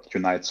what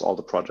unites all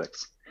the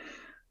projects.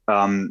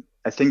 I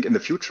think in the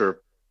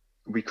future,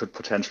 we could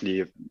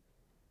potentially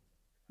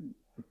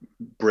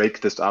break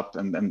this up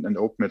and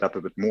open it up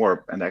a bit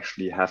more, and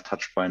actually have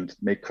Touchpoint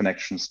make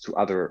connections to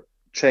other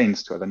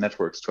chains, to other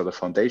networks, to other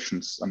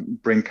foundations,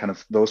 and bring kind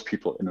of those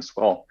people in as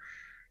well.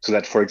 So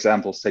that, for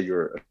example, say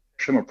you're a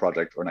Shimmer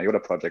project or an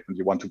IOTA project and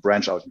you want to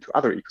branch out into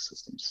other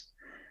ecosystems,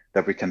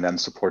 that we can then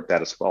support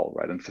that as well,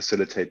 right? And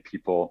facilitate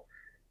people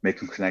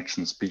making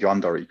connections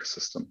beyond our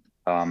ecosystem.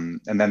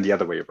 and then the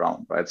other way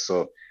around, right?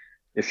 So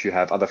if you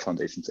have other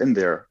foundations in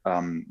there,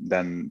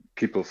 then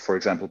people, for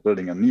example,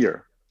 building a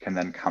near can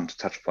then come to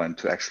Touchpoint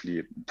to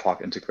actually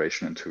talk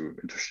integration into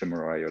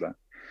Shimmer or IOTA.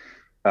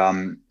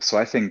 So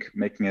I think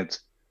making it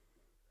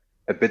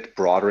a bit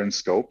broader in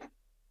scope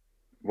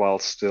while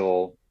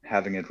still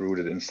having it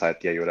rooted inside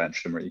the IOTA and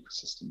Shimmer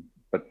ecosystem,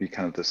 but be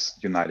kind of this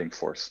uniting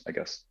force, I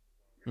guess.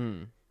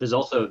 There's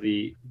also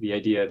the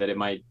idea that it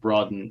might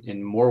broaden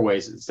in more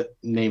ways,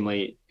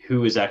 namely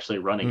who is actually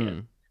running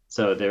it.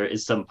 So there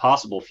is some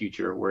possible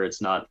future where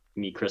it's not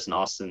me, Chris, and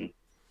Austin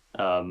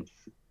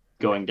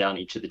going down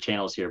each of the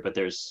channels here, but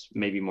there's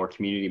maybe more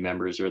community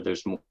members, or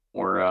there's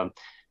more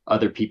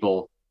other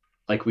people.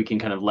 Like we can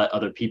kind of let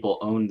other people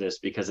own this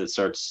because it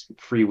starts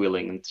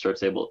freewheeling and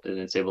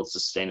it's able to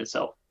sustain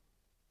itself.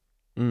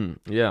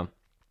 Yeah.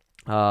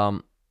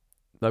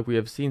 Like we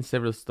have seen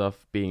several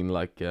stuff being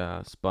like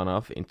spun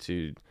off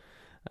into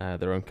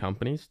their own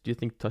companies. Do you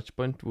think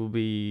Touchpoint will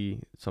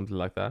be something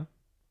like that,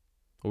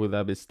 or will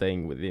that be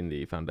staying within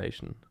the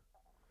foundation?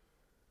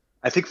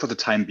 I think for the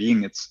time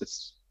being,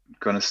 it's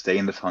going to stay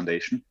in the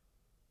foundation.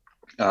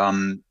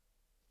 And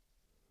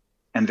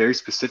very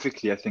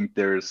specifically, I think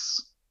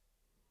there's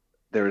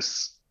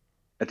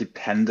a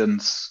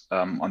dependence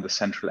on the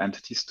central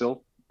entity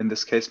still in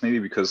this case, maybe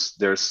because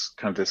there's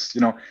kind of this,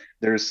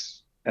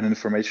 there's an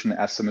information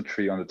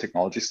asymmetry on the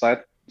technology side.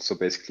 So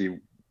basically,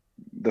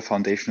 the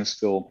foundation is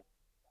still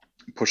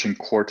pushing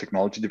core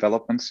technology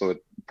development. So it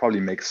probably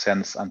makes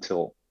sense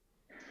until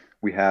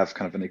we have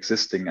kind of an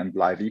existing and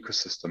live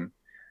ecosystem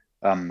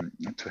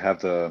to have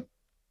the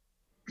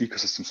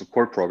ecosystem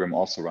support program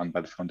also run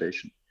by the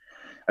foundation.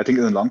 I think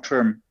in the long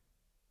term,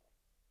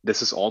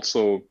 this is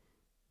also,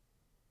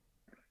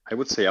 I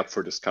would say, up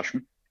for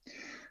discussion.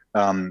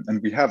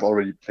 And we have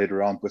already played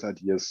around with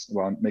ideas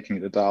around making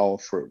it a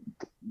DAO for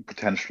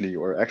potentially,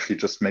 or actually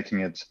just making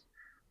it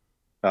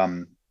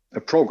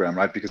a program,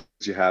 right? Because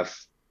you have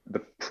the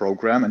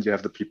program and you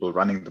have the people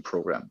running the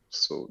program.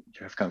 So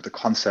you have kind of the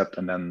concept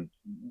and then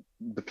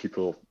the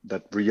people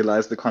that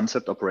realize the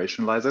concept,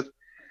 operationalize it.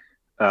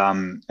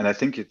 And I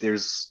think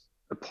there's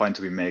a point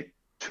to be made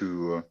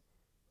to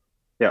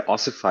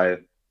ossify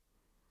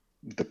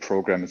the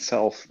program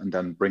itself and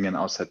then bring in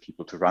outside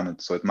people to run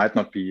it. So it might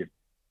not be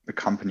a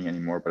company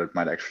anymore, but it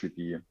might actually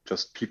be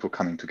just people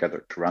coming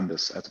together to run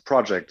this as a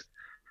project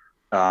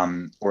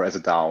or as a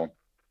DAO.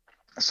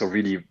 So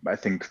really, I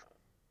think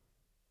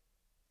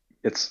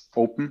it's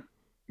open.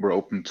 We're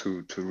open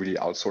to really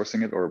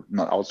outsourcing it, or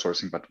not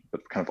outsourcing, but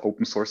kind of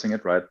open sourcing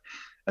it, right?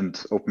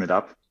 And open it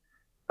up.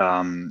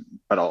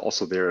 But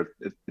also there,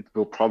 it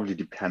will probably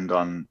depend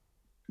on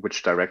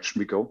which direction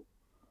we go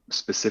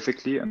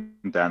specifically, and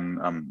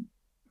then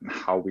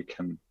how we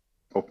can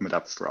open it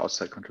up for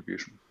outside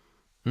contribution.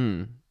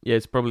 Yeah,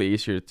 it's probably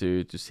easier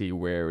to see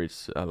where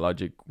it's a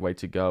logic way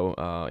to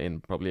go in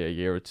probably a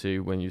year or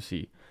two when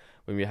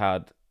we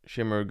had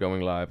Shimmer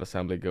going live,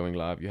 Assembly going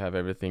live, you have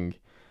everything,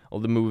 all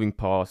the moving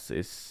parts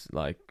is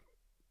like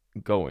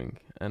going,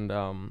 and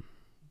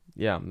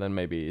then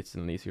maybe it's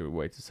an easier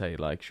way to say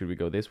like, should we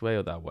go this way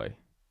or that way?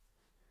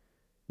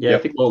 Yeah, I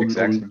think we'll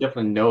exactly.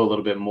 definitely know a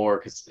little bit more,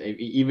 because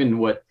even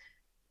what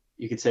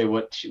you could say,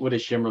 what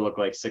does Shimmer look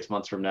like 6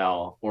 months from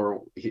now,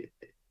 or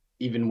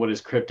even what does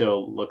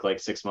crypto look like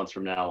 6 months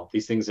from now?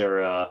 These things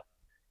are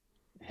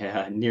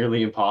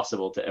nearly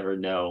impossible to ever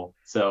know.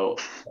 So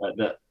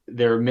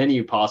there are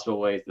many possible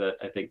ways that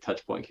I think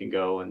Touchpoint can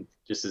go, and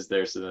just as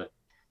there's an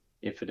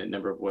infinite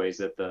number of ways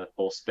that the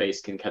whole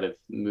space can kind of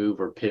move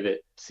or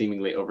pivot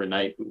seemingly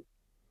overnight.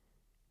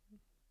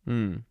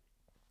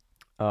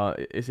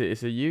 Is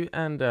it you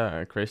and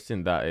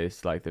Christian that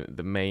is like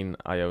the main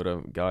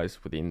IOTA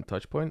guys within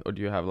Touchpoint, or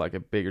do you have like a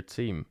bigger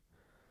team?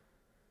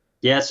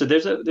 Yeah, so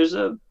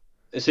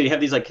so you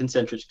have these like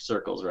concentric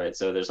circles, right?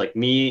 So there's like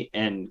me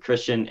and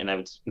Christian, and I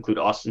would include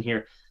Austin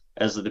here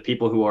as the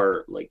people who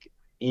are like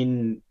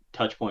in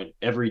Touchpoint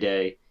every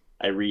day.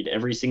 I read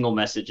every single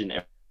message in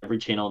every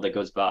channel that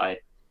goes by.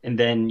 And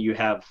then you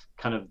have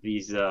kind of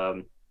these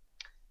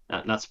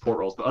not support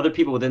roles, but other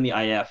people within the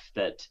IF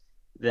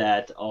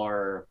that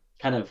are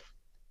kind of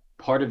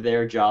part of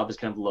their job is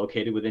kind of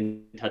located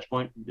within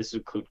Touchpoint. This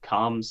would include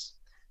comms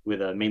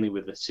with mainly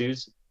with the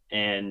SUS,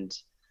 and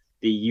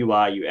the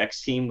UI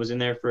UX team was in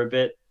there for a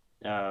bit.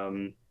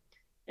 And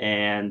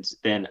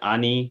then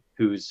Ani,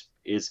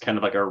 is kind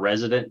of like our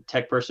resident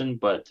tech person,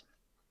 but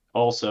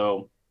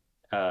also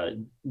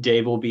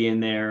Dave will be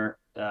in there.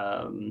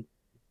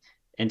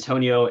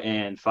 Antonio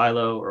and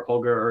Philo or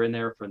Holger are in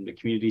there from the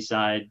community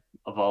side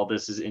of all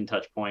this is in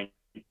Touchpoint.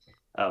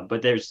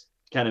 But there's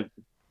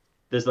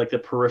like the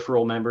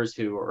peripheral members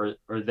who are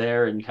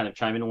there and kind of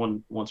chime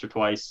in once or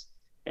twice,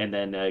 and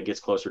then it gets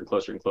closer and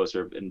closer and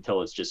closer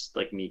until it's just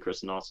like me,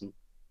 Chris, and Austin.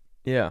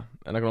 Yeah,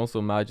 and I can also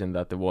imagine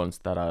that the ones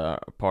that are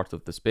part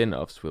of the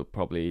spin-offs will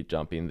probably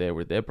jump in there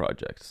with their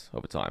projects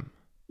over time.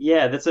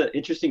 Yeah, that's an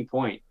interesting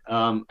point.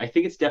 I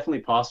think it's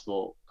definitely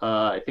possible.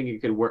 I think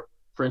it could work.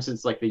 For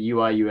instance, like the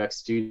UI UX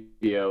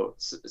studio,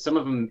 some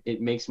of them, it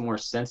makes more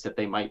sense that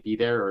they might be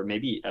there, or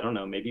maybe, I don't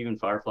know, maybe even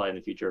Firefly in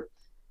the future.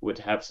 would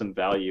have some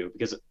value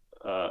because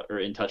or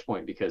in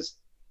Touchpoint, because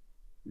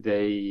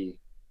they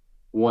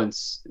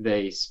once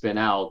they spin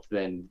out,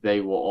 then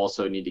they will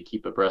also need to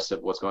keep abreast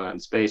of what's going on in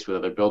space with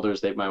other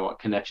builders. They might want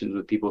connections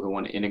with people who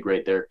want to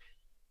integrate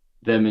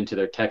them into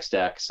their tech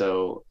stack.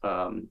 So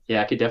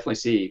yeah, I could definitely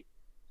see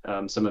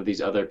some of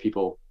these other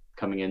people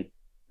coming in.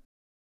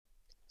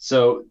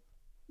 So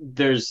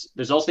there's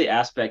also the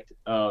aspect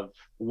of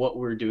what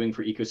we're doing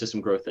for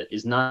ecosystem growth that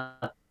is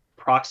not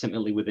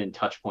proximately within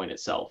Touchpoint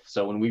itself.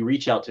 So when we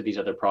reach out to these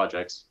other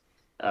projects,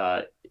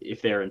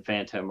 if they're in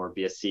Phantom or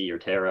BSC or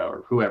Terra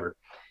or whoever,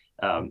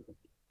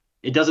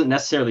 it doesn't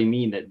necessarily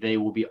mean that they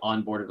will be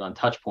onboarded on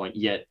Touchpoint.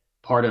 Yet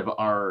part of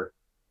our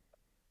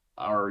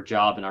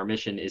job and our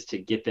mission is to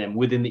get them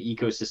within the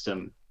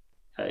ecosystem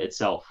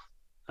itself.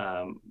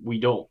 We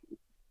don't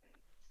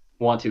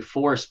want to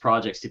force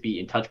projects to be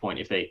in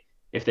Touchpoint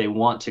if they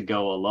want to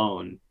go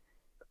alone.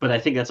 But I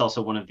think that's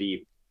also one of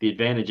the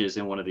advantages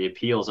and one of the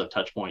appeals of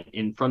Touchpoint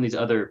in from these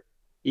other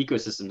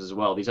ecosystems as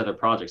well. These other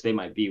projects, they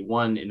might be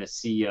one in a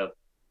sea of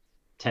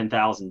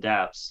 10,000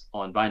 dApps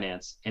on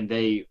Binance, and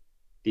the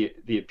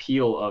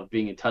appeal of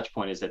being in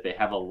Touchpoint is that they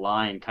have a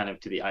line kind of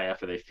to the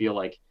IF, or they feel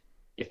like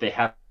if they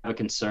have a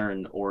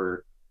concern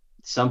or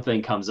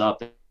something comes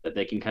up, that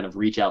they can kind of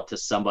reach out to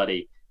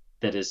somebody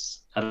that is,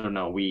 I don't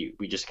know, we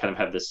just kind of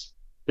have this,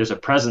 there's a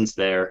presence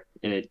there,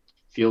 and it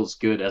feels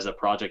good as a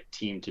project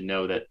team to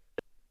know that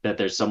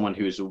there's someone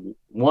who's,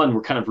 one,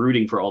 we're kind of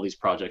rooting for all these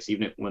projects,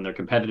 even when they're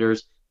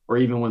competitors, or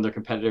even when they're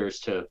competitors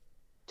to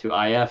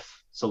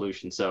IF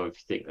solutions. So if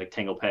you think like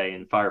TanglePay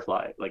and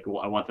Firefly, like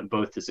I want them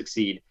both to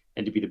succeed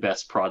and to be the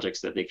best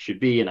projects that they should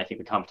be. And I think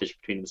the competition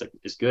between them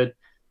is good.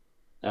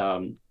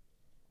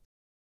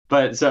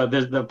 But so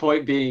the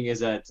point being is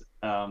that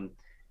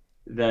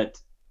that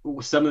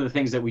some of the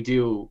things that we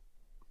do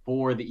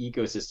for the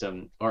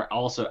ecosystem are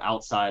also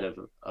outside of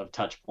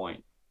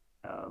Touchpoint.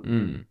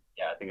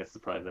 Yeah, I think that's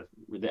probably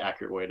the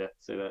accurate way to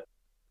say that.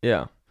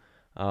 Yeah.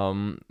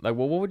 Like,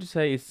 what would you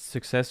say is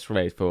success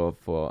rate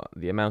for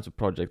the amount of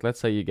projects? Let's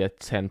say you get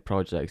 10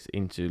 projects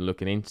into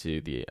looking into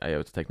the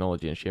IOTA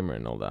technology and Shimmer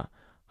and all that.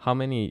 How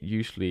many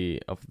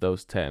usually of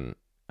those 10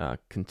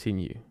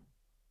 continue?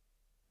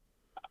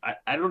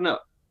 I don't know.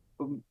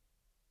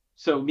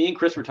 So me and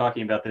Chris were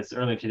talking about this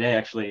earlier today.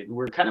 Actually,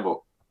 we're kind of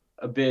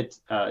a bit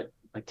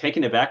like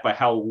taken aback by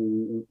how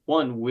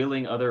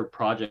willing other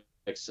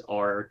projects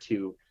are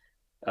to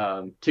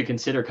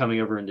consider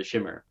coming over into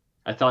Shimmer.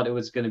 I thought it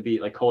was going to be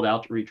like cold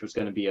outreach was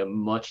going to be a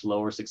much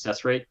lower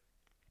success rate.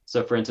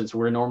 So for instance,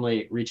 we're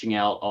normally reaching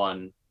out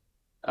on,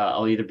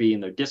 I'll either be in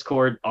their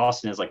Discord.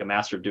 Austin is like a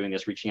master of doing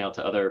this, reaching out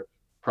to other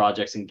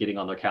projects and getting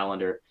on their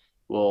calendar.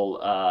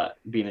 We'll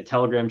be in the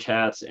Telegram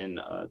chats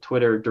and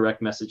Twitter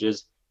direct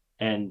messages.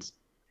 And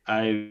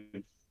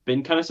I've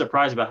been kind of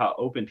surprised about how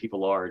open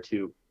people are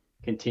to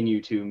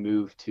continue to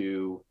move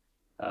to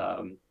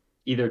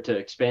either to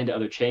expand to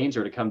other chains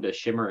or to come to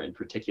Shimmer in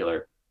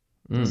particular.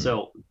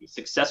 So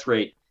success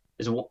rate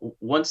is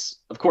once,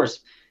 of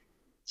course,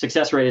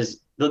 success rate is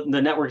the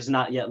network is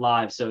not yet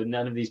live. So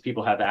none of these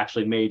people have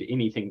actually made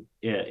anything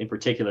in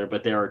particular,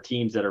 but there are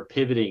teams that are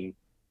pivoting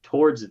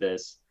towards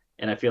this.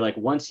 And I feel like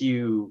once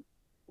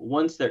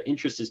their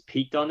interest is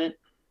peaked on it,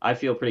 I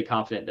feel pretty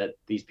confident that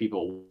these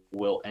people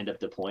will end up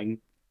deploying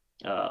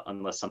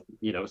unless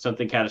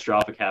something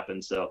catastrophic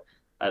happens. So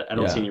I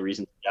don't see any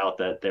reason to doubt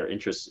that their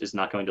interest is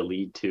not going to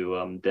lead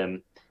to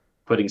them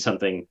putting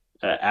something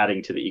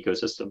adding to the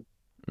ecosystem.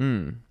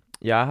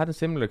 Yeah, I had a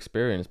similar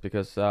experience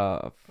because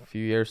a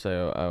few years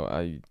ago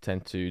I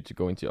tend to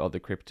go into other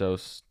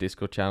cryptos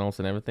Discord channels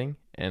and everything,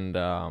 and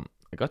I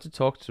got to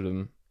talk to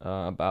them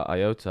about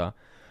IOTA.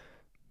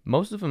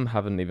 Most of them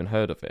haven't even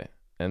heard of it,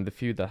 and the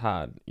few that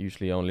had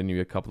usually only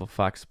knew a couple of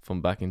facts from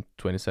back in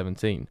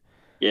 2017.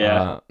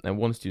 Yeah. And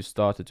once you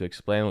started to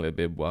explain a little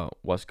bit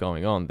what's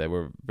going on, they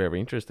were very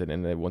interested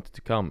and they wanted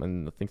to come.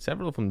 And I think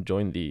several of them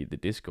joined the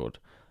Discord.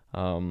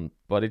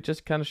 But it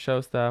just kind of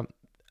shows that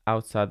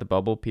outside the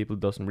bubble, people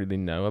doesn't really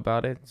know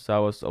about it. So I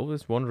was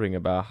always wondering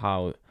about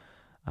how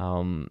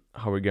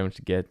we're going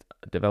to get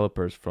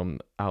developers from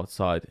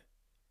outside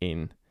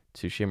in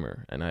to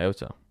Shimmer and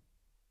IOTA.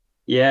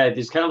 Yeah,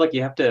 it's kind of like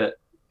you have to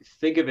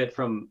think of it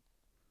from.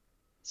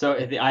 So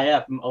at the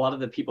IF, a lot of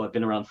the people have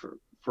been around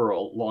for a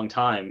long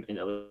time, at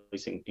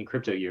least in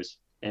crypto years.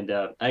 And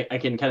I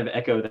can kind of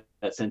echo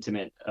that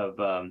sentiment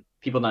of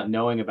people not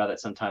knowing about it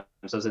sometimes.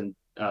 I was in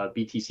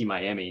BTC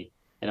Miami,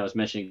 and I was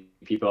mentioning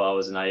people I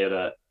was in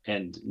IOTA,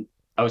 and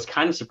I was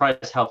kind of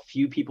surprised how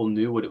few people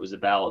knew what it was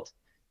about.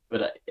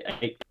 But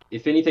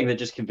if anything, that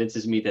just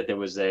convinces me that there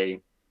was a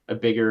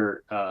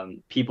bigger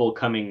people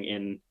coming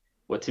in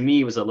what to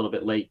me was a little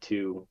bit late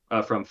to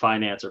from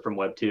finance or from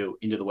Web 2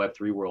 into the Web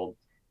 3 world.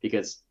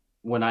 Because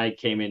when I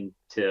came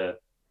into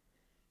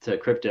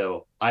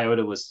crypto,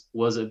 IOTA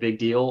was a big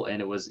deal,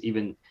 and it was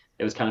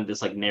kind of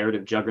this like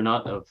narrative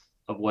juggernaut of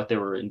what they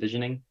were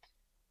envisioning.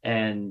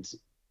 And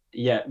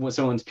yeah,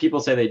 so when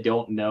people say they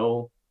don't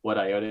know what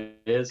IOTA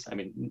is, I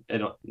mean, I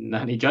don't,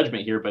 not any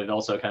judgment here, but it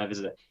also kind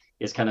of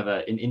is kind of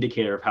an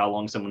indicator of how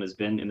long someone has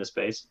been in the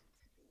space.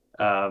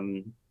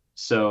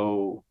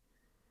 So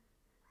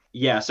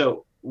yeah,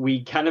 so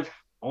we kind of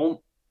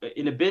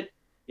in a bit,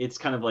 it's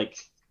kind of like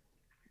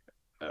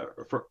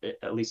for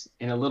at least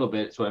in a little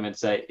bit, it's what I meant to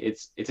say.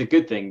 It's a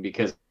good thing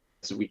because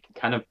we can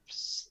kind of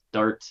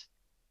start,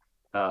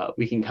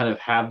 we can kind of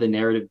have the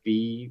narrative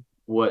be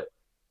what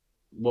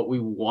we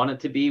want it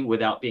to be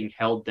without being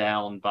held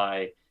down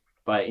by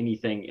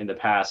anything in the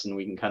past, and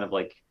we can kind of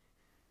like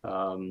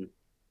um,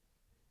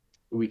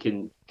 we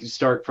can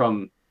start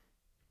from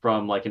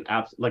like an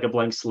app, like a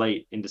blank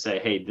slate, and to say,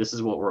 hey, this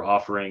is what we're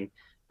offering.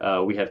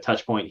 We have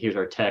Touchpoint. Here's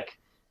our tech.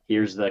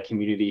 Here's the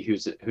community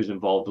who's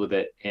involved with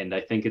it, and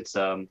I think it's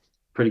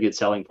pretty good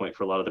selling point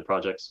for a lot of the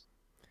projects.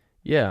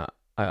 Yeah,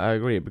 I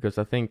agree because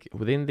I think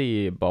within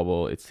the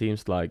bubble, it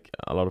seems like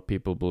a lot of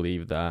people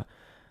believe that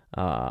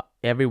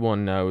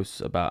everyone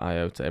knows about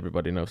IOTA,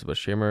 everybody knows about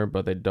Shimmer,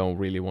 but they don't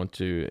really want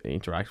to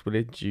interact with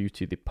it due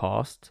to the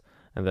past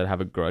and they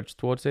have a grudge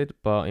towards it.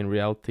 But in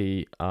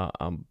reality,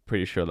 I'm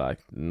pretty sure like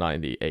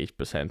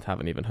 98%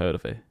 haven't even heard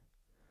of it.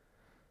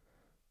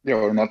 Yeah,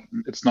 or not.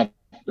 It's not,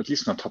 at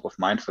least not top of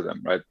mind for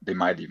them, right? They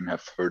might even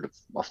have heard of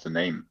the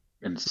name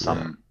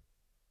Yeah.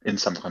 in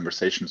some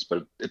conversations,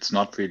 but it's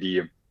not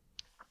really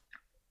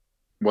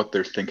what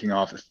they're thinking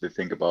of if they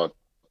think about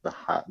the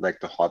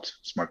hot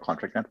smart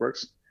contract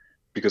networks,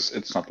 because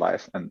it's not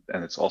live, and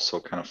it's also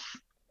kind of,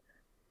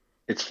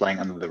 it's flying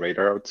under the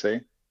radar, I would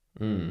say.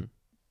 Mm.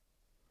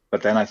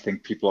 But then I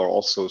think people are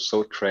also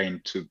so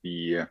trained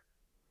to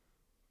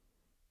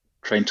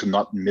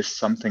not miss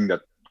something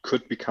that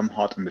could become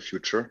hot in the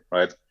future,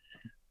 right?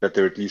 That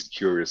they're at least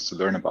curious to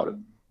learn about it.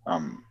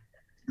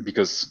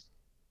 Because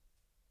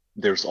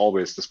there's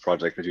always this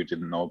project that you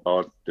didn't know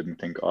about, didn't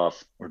think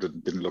of, or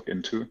didn't look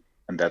into,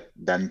 and that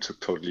then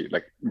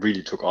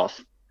really took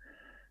off.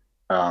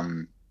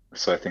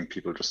 So I think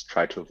people just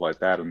try to avoid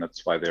that, and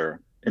that's why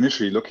they're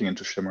initially looking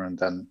into Shimmer, and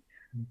then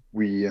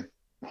we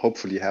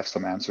hopefully have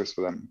some answers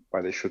for them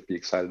why they should be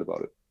excited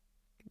about it.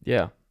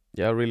 Yeah.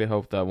 Yeah, I really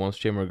hope that once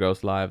Shimmer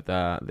goes live,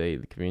 that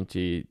the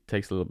community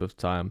takes a little bit of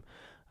time,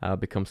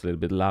 becomes a little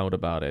bit loud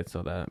about it,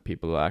 so that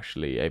people are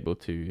actually able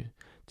to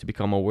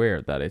become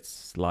aware that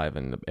it's live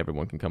and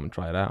everyone can come and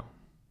try it out.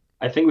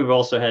 I think we've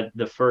also had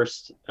the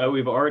first.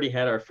 We've already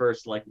had our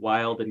first like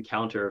wild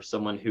encounter of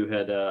someone who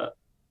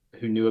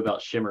knew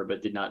about Shimmer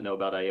but did not know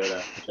about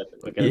IOTA, which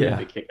I got a really Yeah.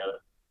 big kick out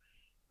of.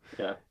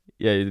 Yeah,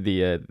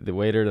 Yeah, the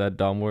waiter that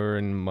Dom were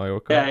in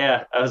Mallorca. yeah,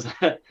 yeah. I was,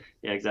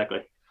 yeah, exactly.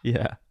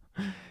 Yeah.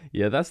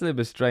 Yeah, that's a little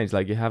bit strange.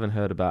 Like you haven't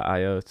heard about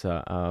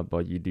IOTA,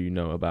 but you do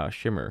know about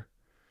Shimmer.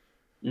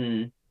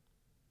 Mm.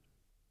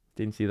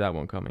 Didn't see that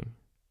one coming.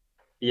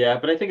 Yeah,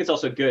 but I think it's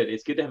also good.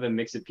 It's good to have a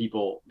mix of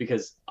people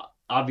because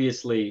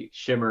obviously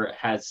Shimmer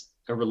has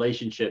a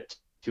relationship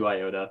to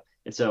IOTA,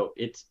 and so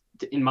it's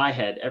in my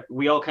head.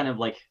 We all kind of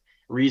like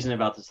reason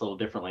about this a little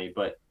differently,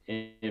 but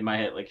in my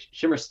head, like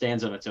Shimmer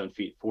stands on its own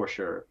feet for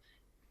sure.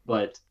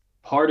 But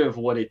part of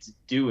what it's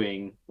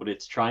doing, what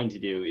it's trying to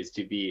do, is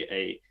to be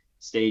a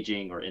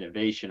staging or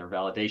innovation or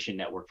validation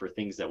network for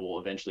things that will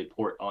eventually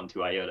port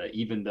onto IOTA.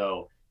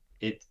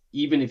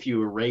 Even if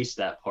you erase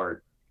that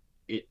part,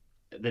 it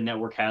the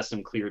network has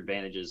some clear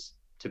advantages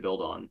to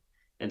build on.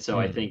 And so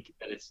I Mm. think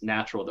that it's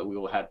natural that we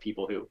will have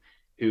people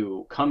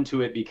who come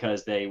to it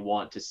because they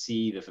want to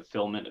see the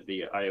fulfillment of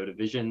the IOTA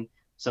vision.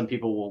 Some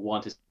people will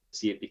want to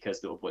see it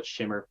because of what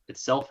Shimmer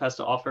itself has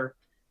to offer.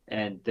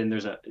 And then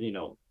there's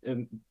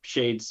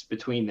shades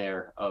between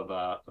there of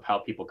how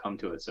people come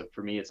to it. So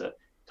for me, it's a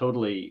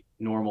totally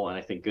normal and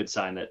I think good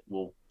sign that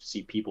we'll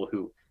see people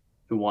who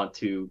want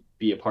to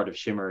be a part of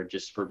Shimmer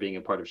just for being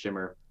a part of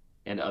Shimmer,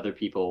 and other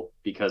people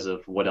because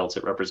of what else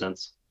it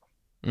represents.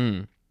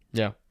 Mm.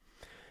 Yeah.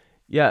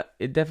 Yeah,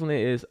 it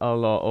definitely is a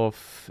lot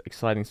of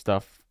exciting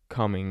stuff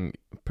coming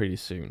pretty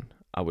soon,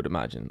 I would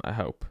imagine. I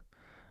hope.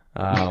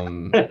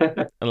 Um,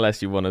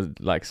 unless you want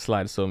to like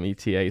slide some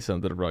ETAs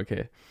under the rug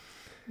here.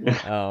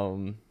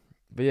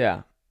 But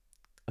yeah,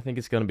 I think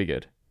it's gonna be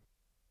good.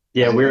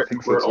 Yeah, I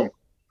think so too.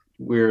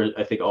 we're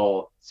I think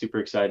all super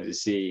excited to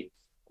see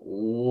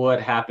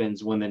what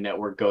happens when the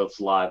network goes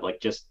live. Like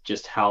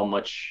just how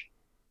much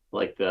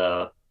like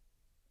the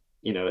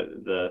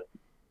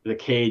the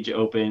cage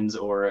opens,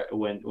 or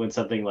when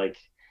something like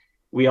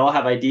we all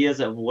have ideas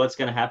of what's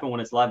going to happen when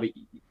it's live, but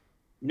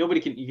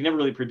you can never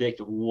really predict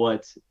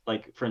what,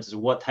 like for instance,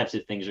 what types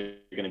of things are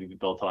going to be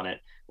built on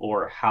it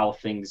or how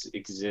things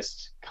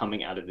exist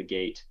coming out of the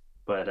gate.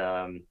 But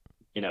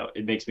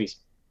it makes me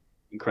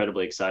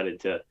incredibly excited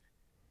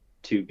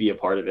to be a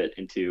part of it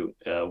and to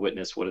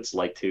witness what it's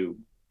like to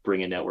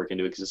bring a network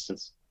into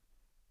existence.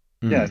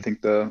 Yeah, I Mm.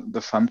 think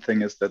the fun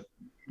thing is that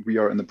we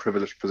are in the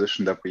privileged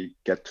position that we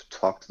get to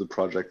talk to the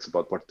projects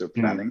about what they're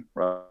Mm. planning,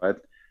 right?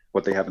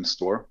 What they have in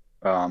store.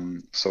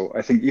 So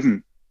I think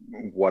even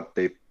what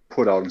they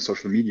put out on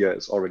social media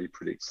is already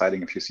pretty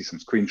exciting. If you see some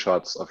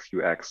screenshots of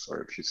UX,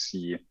 or if you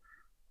see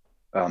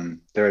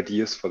their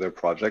ideas for their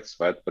projects,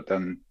 right? But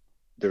then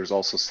there's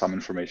also some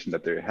information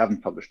that they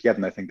haven't published yet,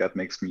 and I think that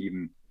makes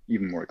me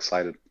even more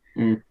excited.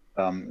 Mm.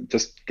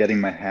 Just getting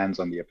my hands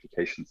on the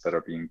applications that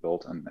are being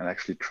built, and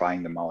actually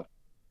trying them out,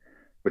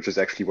 which is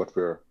actually what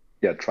we're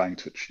trying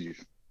to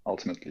achieve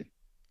ultimately.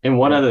 And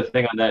one Yeah. other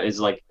thing on that is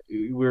like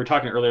we were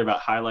talking earlier about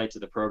highlights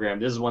of the program.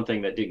 This is one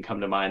thing that didn't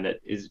come to mind that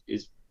is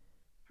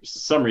for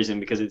some reason,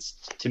 because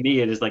it's, to me,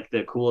 it is like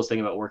the coolest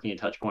thing about working in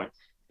Touchpoint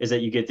is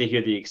that you get to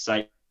hear the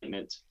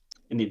excitement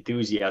and the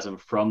enthusiasm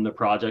from the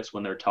projects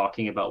when they're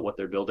talking about what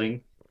they're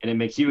building, and it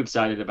makes you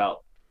excited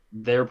about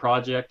their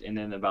project and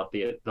then about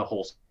the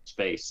whole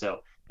space. So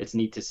it's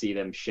neat to see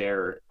them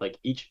share like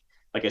each,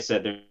 like I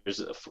said,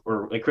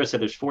 or like Chris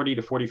said, there's 40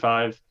 to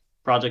 45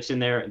 projects in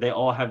there. They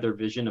all have their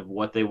vision of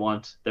what they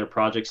want their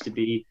projects to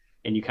be,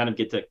 and you kind of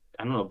get to,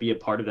 I don't know, be a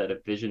part of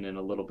that vision in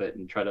a little bit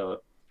and try to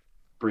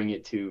bring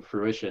it to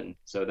fruition.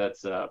 So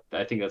that's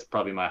I think that's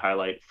probably my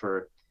highlight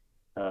for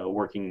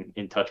working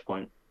in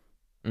Touchpoint.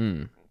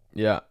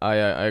 Yeah, I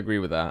agree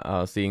with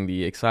that. Seeing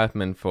the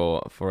excitement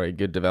for a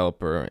good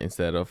developer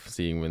instead of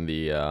seeing when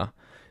the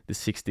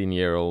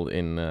 16-year-old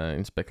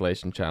in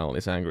speculation channel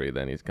is angry,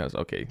 then it's kind of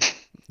okay.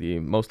 The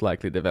most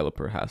likely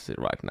developer has it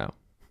right now.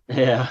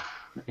 Yeah,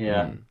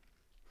 yeah.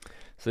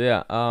 So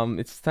yeah,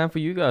 it's time for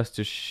you guys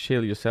to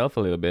shill yourself a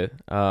little bit.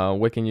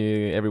 Where can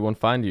everyone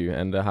find you,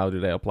 and how do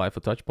they apply for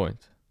Touchpoint?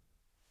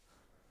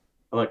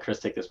 I'll let Chris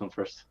take this one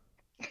first.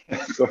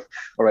 So,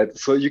 all right.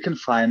 So you can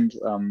find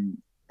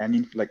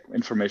any like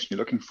information you're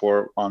looking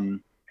for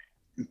on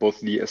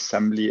both the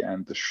Assembly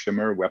and the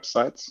Shimmer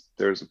websites.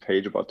 There's a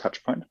page about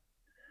Touchpoint,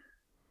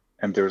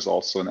 and there's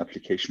also an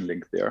application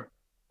link there,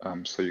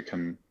 so you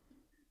can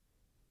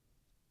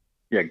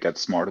get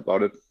smart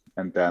about it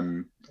and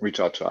then reach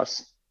out to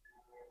us.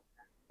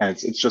 And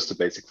it's just a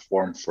basic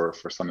form for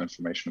some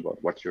information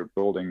about what you're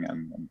building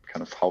and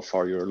kind of how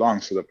far you're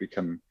along, so that we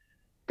can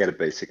get a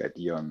basic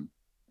idea on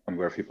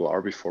where people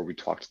are before we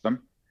talk to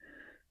them.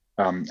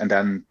 And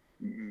then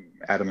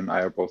Adam and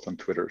I are both on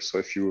Twitter. So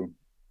if you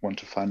want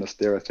to find us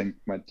there, I think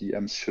my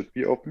DMs should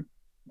be open.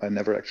 I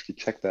never actually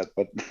checked that,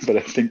 but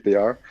I think they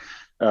are.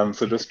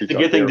 So just reach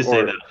out. It's a good thing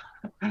there, to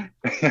say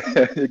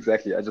that.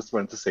 Exactly. I just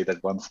wanted to say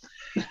that once.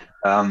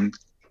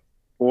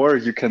 Or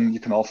you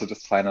can also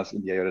just find us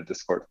in the IOTA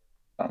Discord.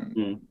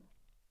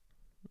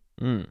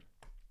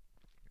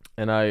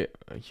 And I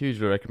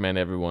hugely recommend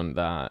everyone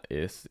that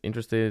is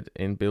interested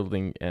in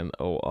building and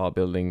or are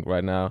building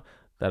right now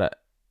that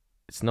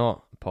it's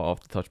not part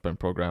of the Touchpoint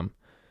program.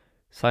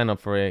 Sign up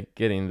for it,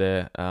 get in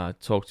there,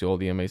 talk to all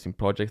the amazing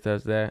projects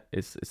that's there.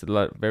 It's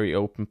a very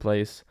open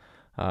place.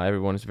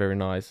 Everyone is very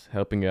nice,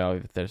 helping you out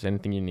if there's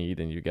anything you need,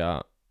 and you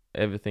got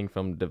everything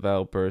from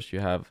developers.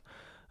 You have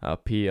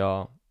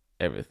PR,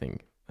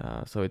 everything.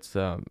 So it's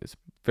a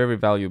very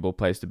valuable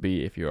place to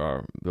be if you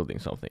are building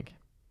something.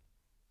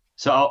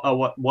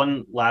 So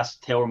one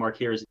last tail remark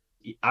here is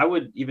I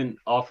would even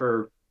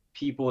offer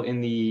people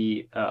in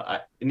the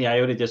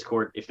IOTA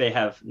Discord, if they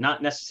have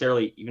not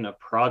necessarily even a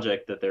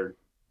project that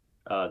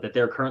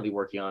they're currently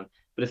working on,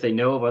 but if they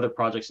know of other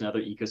projects and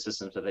other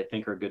ecosystems that they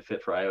think are a good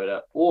fit for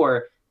IOTA,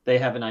 or they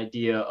have an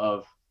idea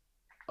of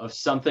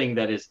something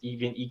that is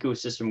even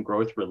ecosystem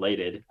growth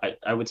related,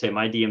 I would say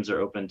my DMs are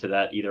open to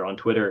that, either on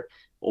Twitter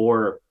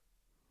or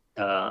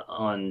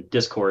on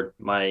Discord.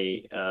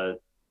 My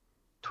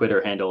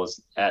Twitter handle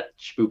is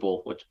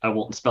 @Spoople, which I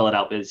won't spell it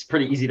out, but it's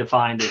pretty easy to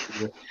find.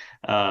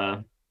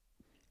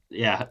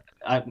 Yeah,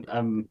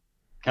 I'm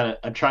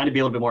trying to be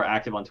a little bit more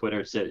active on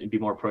Twitter and be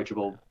more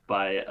approachable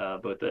by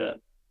both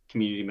the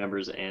community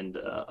members and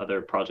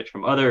other projects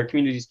from other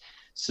communities.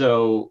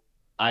 So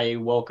I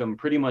welcome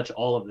pretty much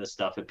all of this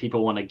stuff. If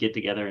people want to get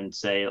together and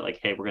say like,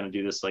 hey, we're going to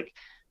do this like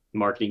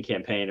marketing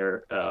campaign,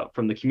 or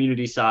from the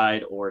community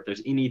side, or if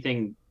there's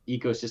anything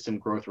ecosystem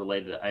growth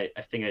related, I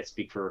think I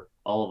speak for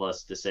all of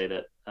us to say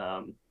that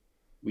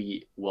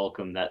we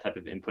welcome that type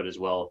of input as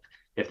well.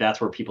 If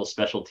that's where people's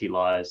specialty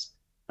lies,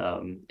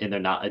 and they're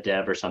not a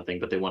dev or something,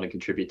 but they want to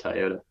contribute to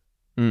IOTA.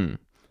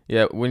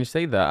 Yeah, when you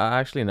say that, I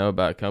actually know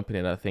about a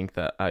company that I think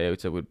that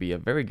IOTA would be a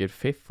very good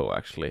fit for,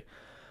 actually.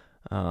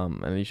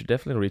 And you should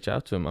definitely reach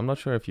out to them. I'm not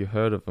sure if you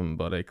heard of them,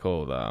 but they're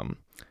called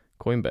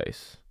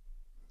Coinbase.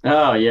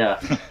 Oh, yeah.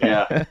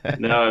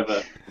 No, I've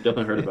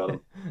definitely heard about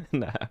them.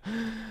 Nah.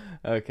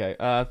 Okay.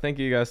 Thank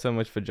you guys so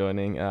much for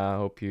joining. I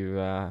hope you,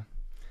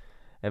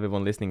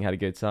 everyone listening, had a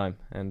good time.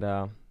 And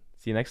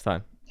see you next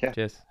time. Yeah.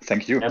 Cheers.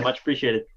 Thank you. Yeah, much appreciated.